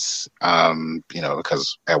homes,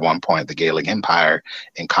 because at one point the Gaelic Empire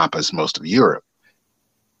encompassed most of Europe,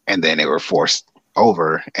 and then they were forced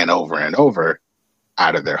over and over and over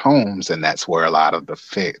out of their homes, and that's where a lot of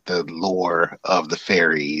the lore of the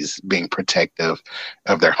fairies being protective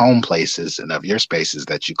of their home places and of your spaces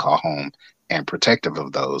that you call home, and protective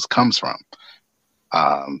of those, comes from.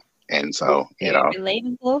 And so,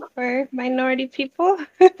 relatable for minority people.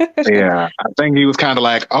 Yeah, I think he was kind of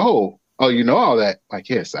like, oh, you know all that? Like,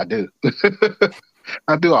 yes, I do.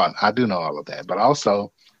 I do know all of that, but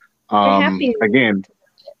also, again,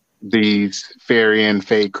 these fairy and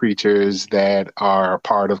fae creatures that are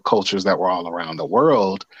part of cultures that were all around the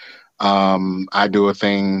world. I do a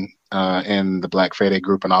thing in the Black Fae Day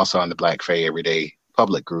group, and also in the Black Fae Everyday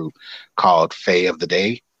public group, called Fae of the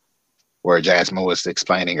Day, where Jasmine was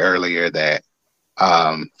explaining earlier that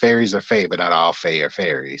fairies are fae, but not all fae are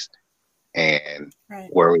fairies. and Right.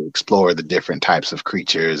 where we explore the different types of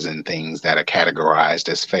creatures and things that are categorized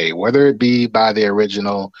as Fae, whether it be by the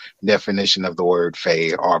original definition of the word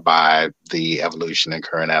Fae or by the evolution and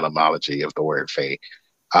current etymology of the word Fae.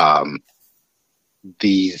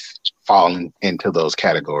 These fall into those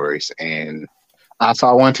categories. And I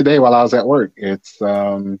saw one today while I was at work. It's,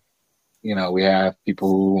 we have people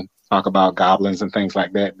who talk about goblins and things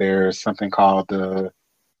like that. There's something called the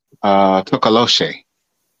Tokoloshe,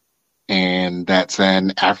 and that's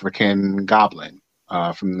an African goblin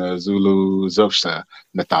from the Zulu Xhosa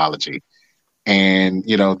mythology. And,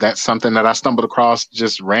 that's something that I stumbled across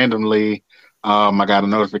just randomly. I got a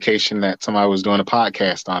notification that somebody was doing a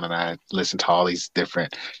podcast on, and I listened to all these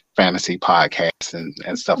different fantasy podcasts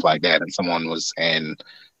and stuff like that. And someone was in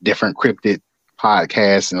different cryptid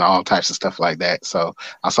podcasts and all types of stuff like that. So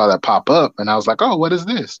I saw that pop up, and I was like, oh, what is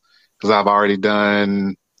this? Because I've already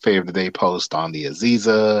done Fae of the Day post on the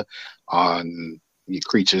Aziza, on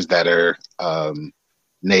creatures that are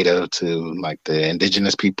native to like the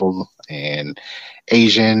indigenous people and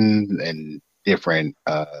Asian and different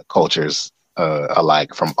cultures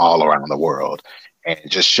alike from all around the world, and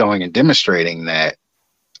just showing and demonstrating that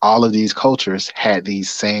all of these cultures had these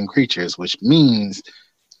same creatures, which means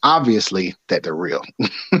obviously that they're real.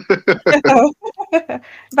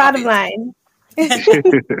 Bottom line.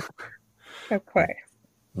 Of course.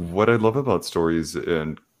 What I love about stories,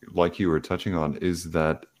 and like you were touching on, is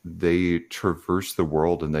that they traverse the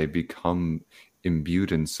world and they become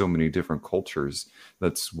imbued in so many different cultures.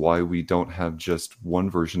 That's why we don't have just one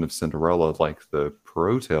version of Cinderella like the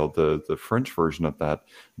Perrault tale, the French version of that.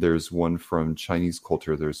 There's one from Chinese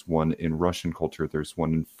culture, there's one in Russian culture, there's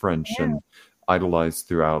one in French, and idolized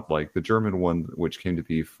throughout, like the German one, which came to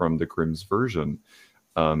be from the Grimm's version.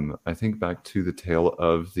 I think back to the tale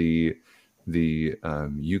of the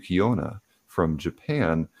Yuki-onna from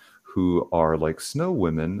Japan, who are like snow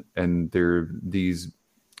women, and they're these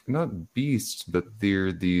not beasts, but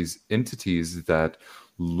they're these entities that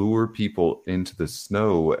lure people into the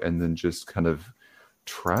snow and then just kind of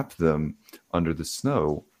trap them under the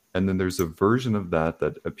snow. And then there's a version of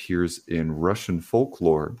that appears in Russian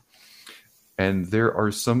folklore. And there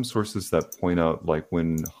are some sources that point out, like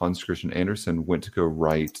when Hans Christian Andersen went to go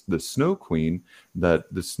write The Snow Queen,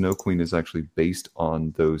 that the Snow Queen is actually based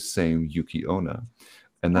on those same Yuki-onna.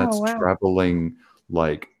 And that's traveling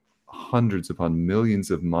like hundreds upon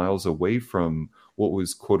millions of miles away from what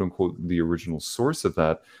was quote unquote the original source of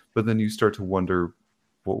that. But then you start to wonder,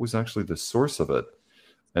 what was actually the source of it?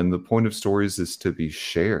 And the point of stories is to be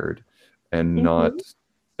shared and not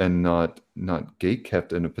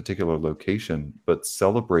gatekept in a particular location, but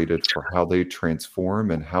celebrated for how they transform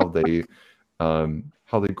and how they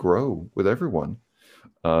grow with everyone.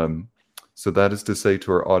 So that is to say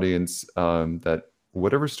to our audience that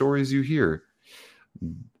whatever stories you hear,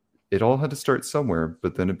 it all had to start somewhere,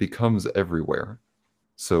 but then it becomes everywhere.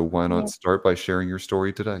 So why not start by sharing your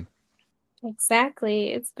story today?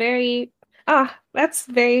 Exactly. It's very, that's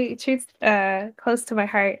very close to my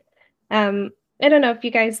heart. I don't know if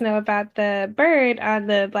you guys know about the bird on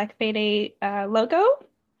the Black Fae logo.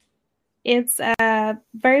 It's a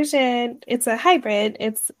hybrid.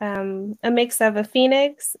 It's a mix of a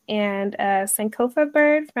phoenix and a Sankofa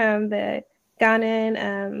bird from the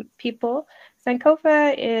Ghanaian people.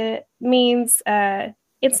 Sankofa, it means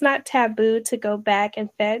it's not taboo to go back and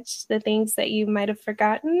fetch the things that you might have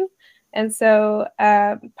forgotten. And so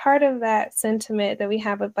part of that sentiment that we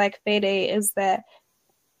have with Black Fae Day is that,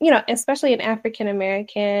 especially in African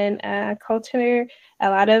American culture,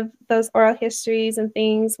 a lot of those oral histories and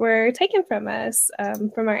things were taken from us,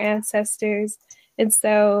 from our ancestors. And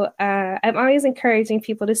so I'm always encouraging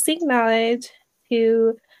people to seek knowledge,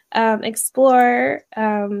 to explore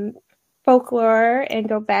folklore and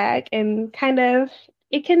go back and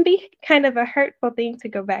it can be kind of a hurtful thing to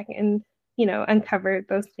go back and, uncover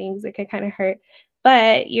those things that can kind of hurt.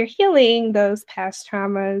 But you're healing those past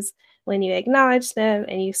traumas when you acknowledge them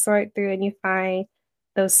and you sort through and you find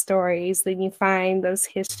those stories, then you find those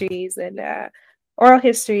histories. And oral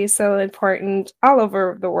history is so important all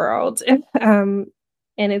over the world. And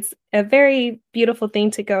it's a very beautiful thing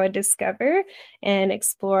to go and discover and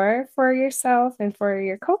explore for yourself and for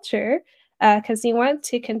your culture, because you want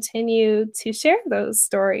to continue to share those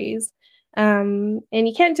stories. And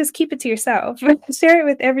you can't just keep it to yourself. Share it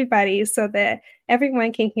with everybody so that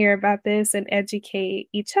everyone can hear about this and educate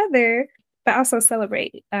each other, but also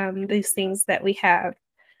celebrate these things that we have.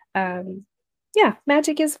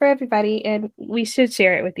 Magic is for everybody, and we should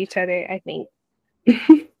share it with each other, I think.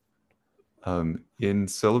 In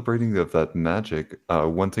celebrating of that magic,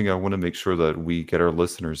 one thing I want to make sure that we get our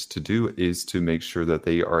listeners to do is to make sure that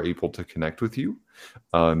they are able to connect with you.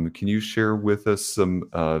 Can you share with us some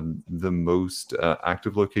the most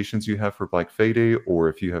active locations you have for Black Fae Day, or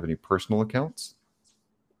if you have any personal accounts?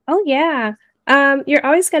 Oh yeah. You're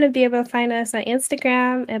always going to be able to find us on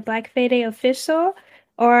Instagram at Black Fae Day Official,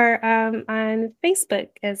 or on Facebook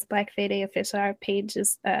as Black Fae Day Official. Our page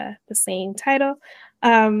is the same title.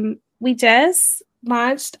 We just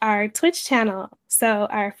launched our Twitch channel. So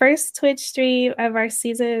our first Twitch stream of our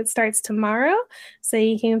season starts tomorrow. So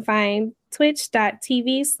you can find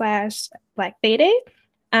twitch.tv/Black Fae Day.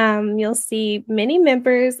 You'll see many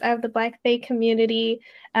members of the Black Fae community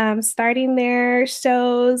starting their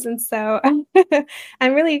shows. And so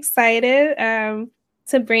I'm really excited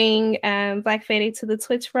to bring Black Fae Day to the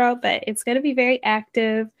Twitch world, but it's going to be very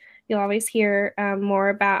active. You'll always hear more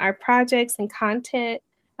about our projects and content.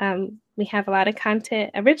 We have a lot of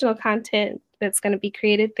content, original content that's going to be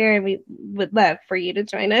created there, and we would love for you to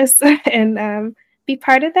join us and be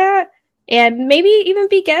part of that. And maybe even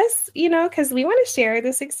be guests, because we want to share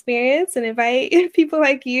this experience and invite people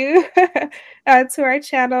like you to our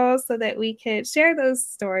channel so that we could share those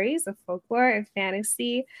stories of folklore and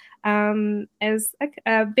fantasy as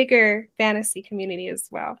a bigger fantasy community as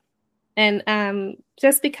well. And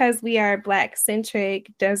just because we are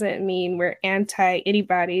Black-centric doesn't mean we're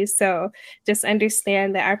anti-anybody. So just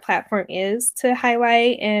understand that our platform is to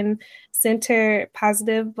highlight and center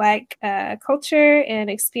positive Black culture and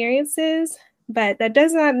experiences. But that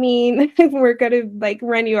does not mean we're going to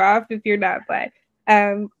run you off if you're not Black.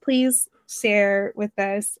 Please share with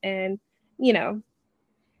us and,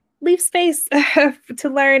 leave space to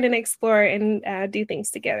learn and explore and do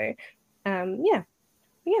things together. Yeah.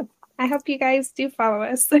 I hope you guys do follow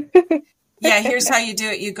us. Yeah, here's how you do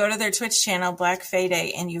it. You go to their Twitch channel, Black Fae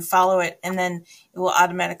Day, and you follow it, and then it will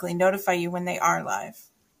automatically notify you when they are live.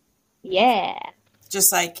 Yeah.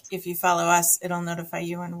 Just like if you follow us, it'll notify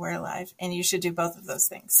you when we're live, and you should do both of those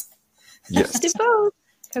things. Yes. Do both,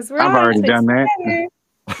 because I've already done that.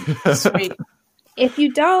 Sweet. If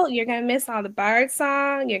you don't, you're going to miss all the Bard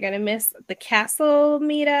song. You're going to miss the castle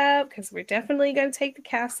meetup, because we're definitely going to take the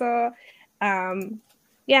castle.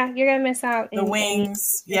 Yeah, you're going to miss out. The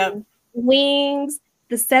wings. Yep. Wings,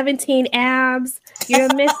 the 17 abs. You're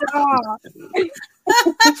going to miss it all.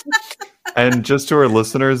 And just to our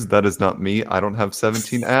listeners, that is not me. I don't have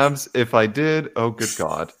 17 abs. If I did, oh, good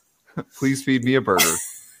God. Please feed me a burger.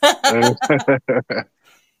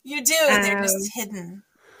 You do. They're just hidden.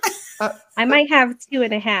 I might have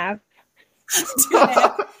 2.5.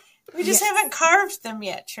 2.5. We just haven't carved them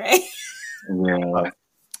yet, Trey. Yeah.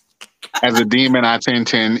 As a demon, I tend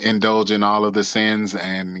to indulge in all of the sins,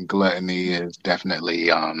 and gluttony is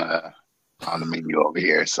definitely on the menu over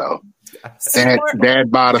here. So,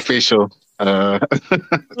 Dad bod official. Yeah.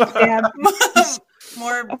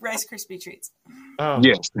 More Rice Krispie treats. Oh.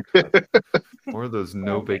 Yes. Or those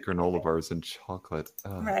no bake granola bars and chocolate.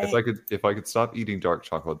 Right. If I could stop eating dark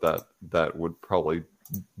chocolate, that would probably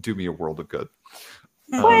do me a world of good.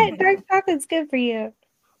 What? Dark chocolate's good for you.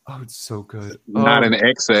 Oh, it's so good. Not in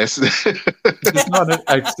excess. It's not an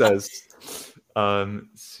excess.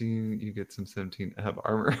 Seeing you get some 17 ab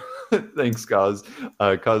armor. Thanks, Kaz.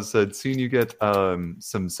 Kaz said, seeing you get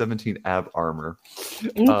some 17 ab armor.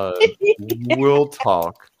 We'll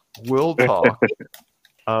talk. I love that.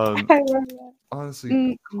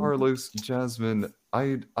 Honestly, Carlos, Jasmine,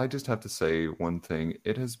 I just have to say one thing.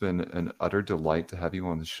 It has been an utter delight to have you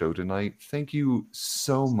on the show tonight. Thank you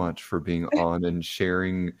so much for being on and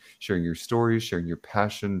sharing your stories, sharing your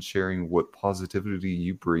passion, sharing what positivity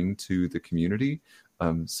you bring to the community.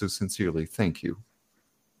 So sincerely, thank you.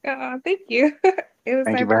 Oh, thank you. It was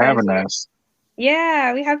Thank you our for having pleasure. us.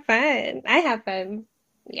 Yeah, we have fun. I have fun.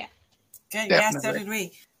 Yeah. Good. Definitely. Yeah, so did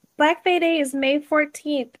we. Black Fae Day is May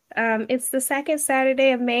 14th. It's the second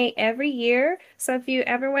Saturday of May every year. So if you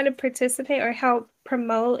ever want to participate or help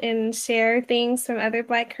promote and share things from other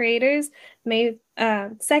Black creators,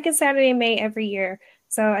 second Saturday of May every year.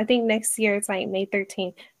 So I think next year it's like May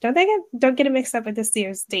 13th. Don't get it mixed up with this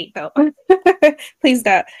year's date though. Please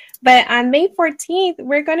don't. But on May 14th,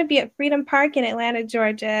 we're going to be at Freedom Park in Atlanta,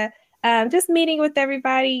 Georgia. Just meeting with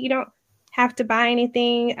everybody. You don't have to buy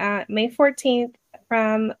anything. May 14th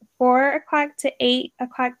from 4 o'clock to 8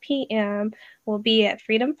 o'clock p.m. We'll be at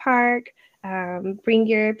Freedom Park. Bring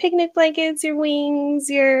your picnic blankets, your wings,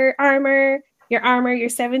 your armor, your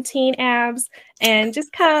 17 abs, and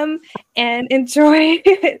just come and enjoy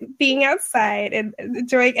being outside and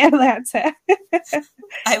enjoying Atlanta.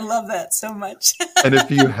 I love that so much. And if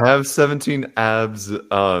you have 17 abs,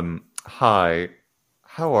 hi,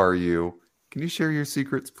 how are you? Can you share your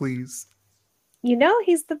secrets, please? You know,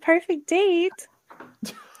 he's the perfect date.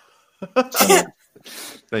 Thank you.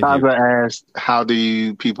 Taza asked, "How do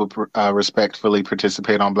you people respectfully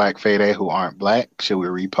participate on Black Fae Day who aren't Black? Should we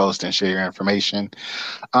repost and share your information?"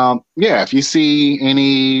 Yeah, if you see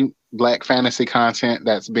any Black fantasy content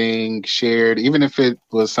that's being shared, even if it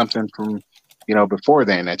was something from, before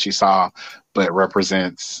then that you saw, but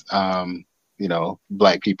represents,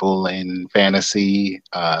 Black people in fantasy in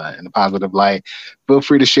a positive light, feel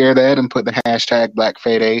free to share that and put the hashtag Black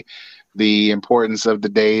Fae Day. The importance of the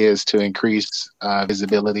day is to increase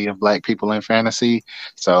visibility of Black people in fantasy.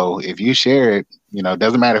 So if you share it, it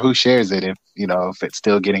doesn't matter who shares it, if it's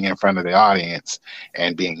still getting in front of the audience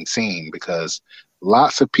and being seen, because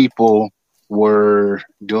lots of people were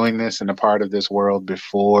doing this and a part of this world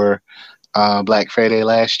before Black Friday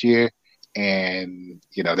last year. And,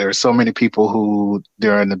 there were so many people who,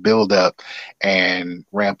 during the build up and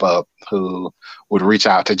ramp up, who would reach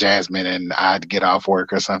out to Jasmine, and I'd get off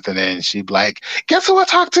work or something, and she'd be like, "Guess who I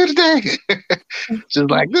talked to today?" She's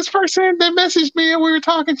like, "This person that messaged me and we were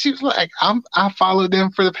talking." She was like, I followed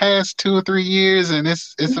them for the past 2 or 3 years, and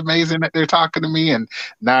it's amazing that they're talking to me. And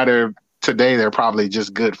now today they're probably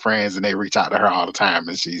just good friends, and they reach out to her all the time,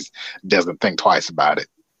 and she doesn't think twice about it.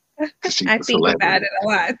 I think about it a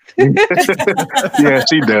lot. Yeah,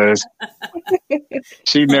 she does.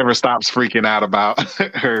 She never stops freaking out about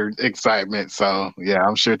her excitement. So yeah,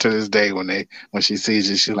 I'm sure to this day when she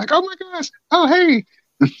sees you, she's like, "Oh my gosh, oh hey."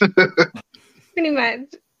 Pretty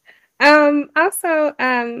much. Also,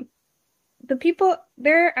 the people,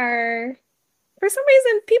 there are, for some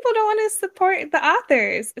reason, people don't want to support the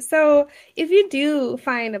authors. So if you do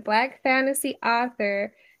find a Black fantasy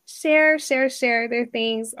author, share their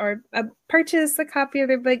things, or purchase a copy of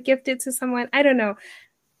their book, gift it to someone. I don't know.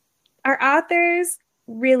 Our authors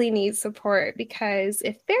really need support, because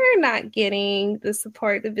if they're not getting the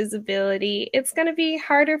support, the visibility, it's going to be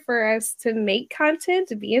harder for us to make content,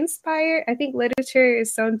 to be inspired. I think literature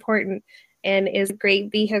is so important and is a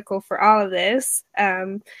great vehicle for all of this.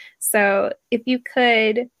 So if you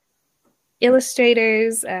could,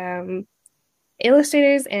 illustrators and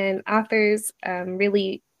authors,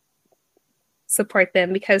 really support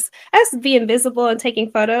them, because us being visible and taking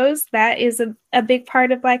photos, that is a big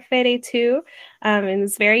part of Black Fae Day too, and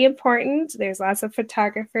it's very important. There's lots of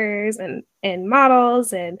photographers and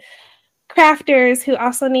models and crafters who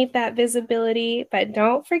also need that visibility. But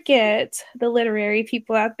don't forget the literary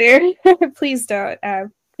people out there. Please don't.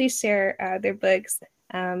 Please share their books.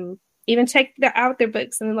 Even check out their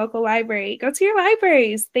books in the local library. Go to your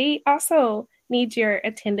libraries. They also need your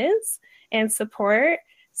attendance and support.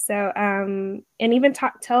 So, and even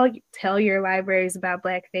tell your libraries about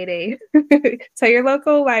Black Fae Day. Tell your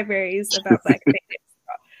local libraries about Black Fae Day.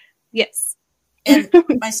 Yes. And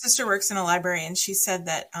my sister works in a library, and she said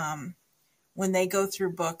that when they go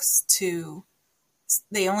through books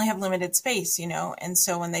they only have limited space, and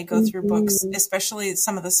so when they go through books, especially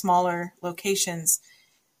some of the smaller locations,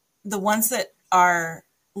 the ones that are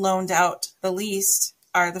loaned out the least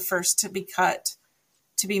are the first to be cut,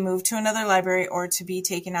 to be moved to another library, or to be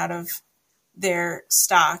taken out of their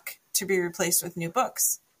stock to be replaced with new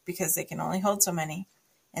books, because they can only hold so many.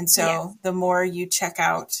 And so the more you check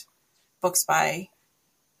out books by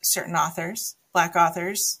certain authors, Black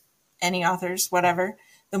authors, any authors, whatever,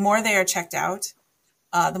 the more they are checked out,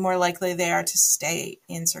 the more likely they are to stay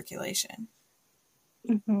in circulation.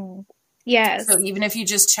 Mm-hmm. Yes. So even if you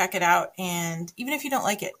just check it out, and even if you don't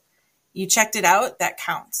like it, you checked it out, that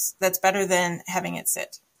counts. That's better than having it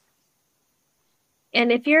sit.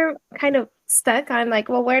 And if you're kind of stuck on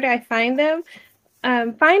where do I find them?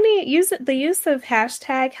 The use of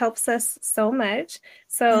hashtag helps us so much.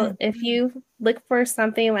 So if you look for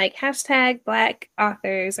something like hashtag Black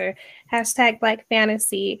authors or hashtag Black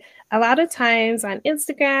fantasy, a lot of times on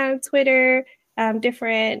Instagram, Twitter,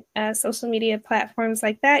 different social media platforms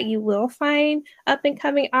like that, you will find up and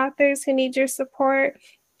coming authors who need your support.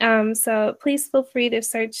 So please feel free to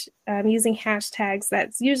search using hashtags.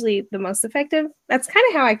 That's usually the most effective. That's kind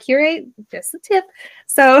of how I curate, just a tip.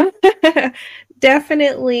 So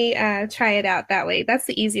definitely try it out that way. That's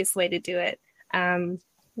the easiest way to do it.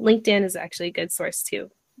 LinkedIn is actually a good source too,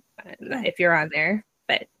 if you're on there,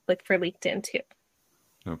 but look for LinkedIn too.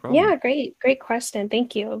 No problem. Yeah, great question.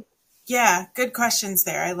 Thank you. Yeah, good questions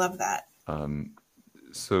there. I love that.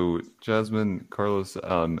 So, Jasmine, Carlos,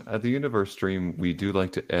 at the end of our stream, we do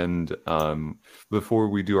like to end, before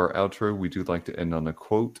we do our outro, we do like to end on a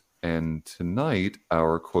quote. And tonight,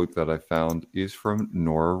 our quote that I found is from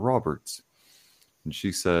Nora Roberts. And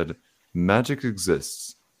she said, "Magic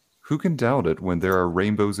exists. Who can doubt it when there are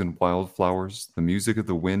rainbows and wildflowers, the music of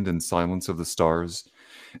the wind and silence of the stars?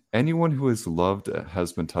 Anyone who has loved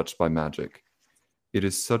has been touched by magic. It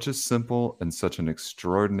is such a simple and such an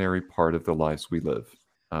extraordinary part of the lives we live.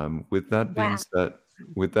 With that being Wow. said,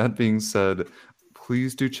 with that being said,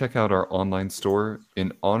 please do check out our online store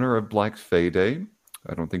in honor of Black Fae Day.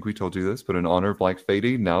 I don't think we told you this, but in honor of Black Fae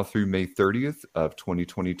Day, now through May 30th of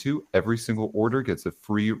 2022, every single order gets a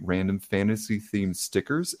free random fantasy-themed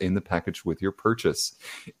stickers in the package with your purchase.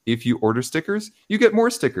 If you order stickers, you get more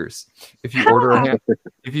stickers. If you order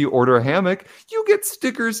a hammock, you get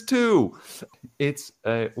stickers too. It's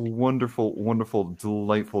a wonderful, wonderful,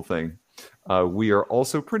 delightful thing. We are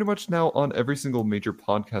also pretty much now on every single major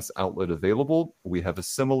podcast outlet available. We have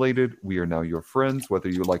assimilated. We are now your friends, whether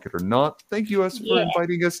you like it or not. Thank you, us, for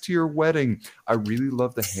inviting us to your wedding. I really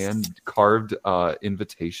love the hand-carved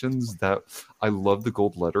invitations. That I love the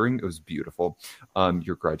gold lettering. It was beautiful.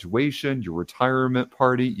 Your graduation, your retirement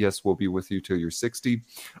party. Yes, we'll be with you till you're 60.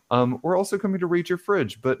 We're also coming to raid your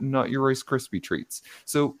fridge, but not your Rice Krispie treats.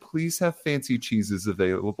 So please have fancy cheeses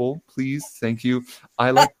available. Please, thank you.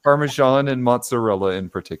 I like Parmesan and mozzarella in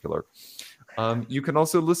particular. You can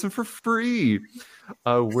also listen for free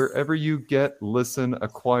wherever you get, listen,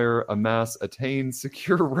 acquire, amass, attain,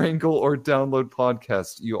 secure, wrangle, or download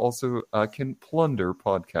podcasts. You also can plunder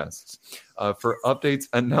podcasts. For updates,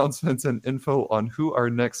 announcements, and info on who our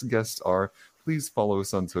next guests are, please follow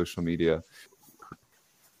us on social media.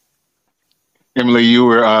 Emily, you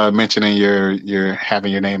were mentioning your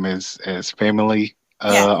having your name as family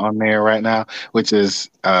on there right now, which is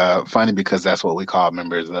funny because that's what we call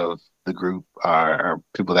members of the group, are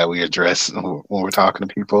people that we address when we're talking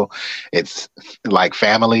to people. It's like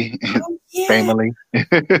family. Family. Okay,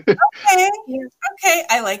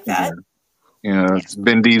 I like that. You know, it's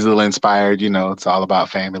Vin Diesel inspired. You know, it's all about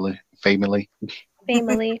family. And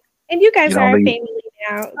you guys are our family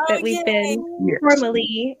now that we've been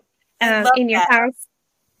formally in your house.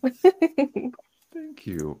 Thank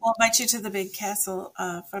you. We'll invite you to the big castle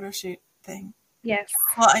photo shoot thing. Yes.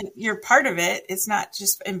 Well, you're part of it. It's not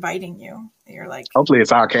just inviting you. You're like, hopefully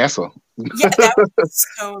it's our castle. Yeah, that would be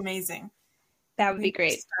so amazing. That would be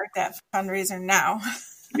great. Start that fundraiser now.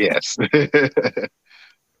 Yes.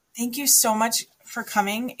 Thank you so much for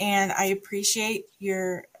coming, and I appreciate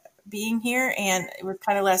your being here. And we're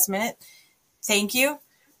kind of last minute. Thank you.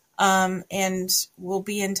 And we'll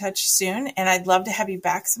be in touch soon. And I'd love to have you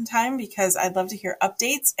back sometime because I'd love to hear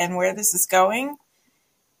updates and where this is going.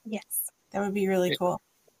 Yes. That would be really cool.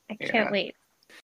 I can't wait.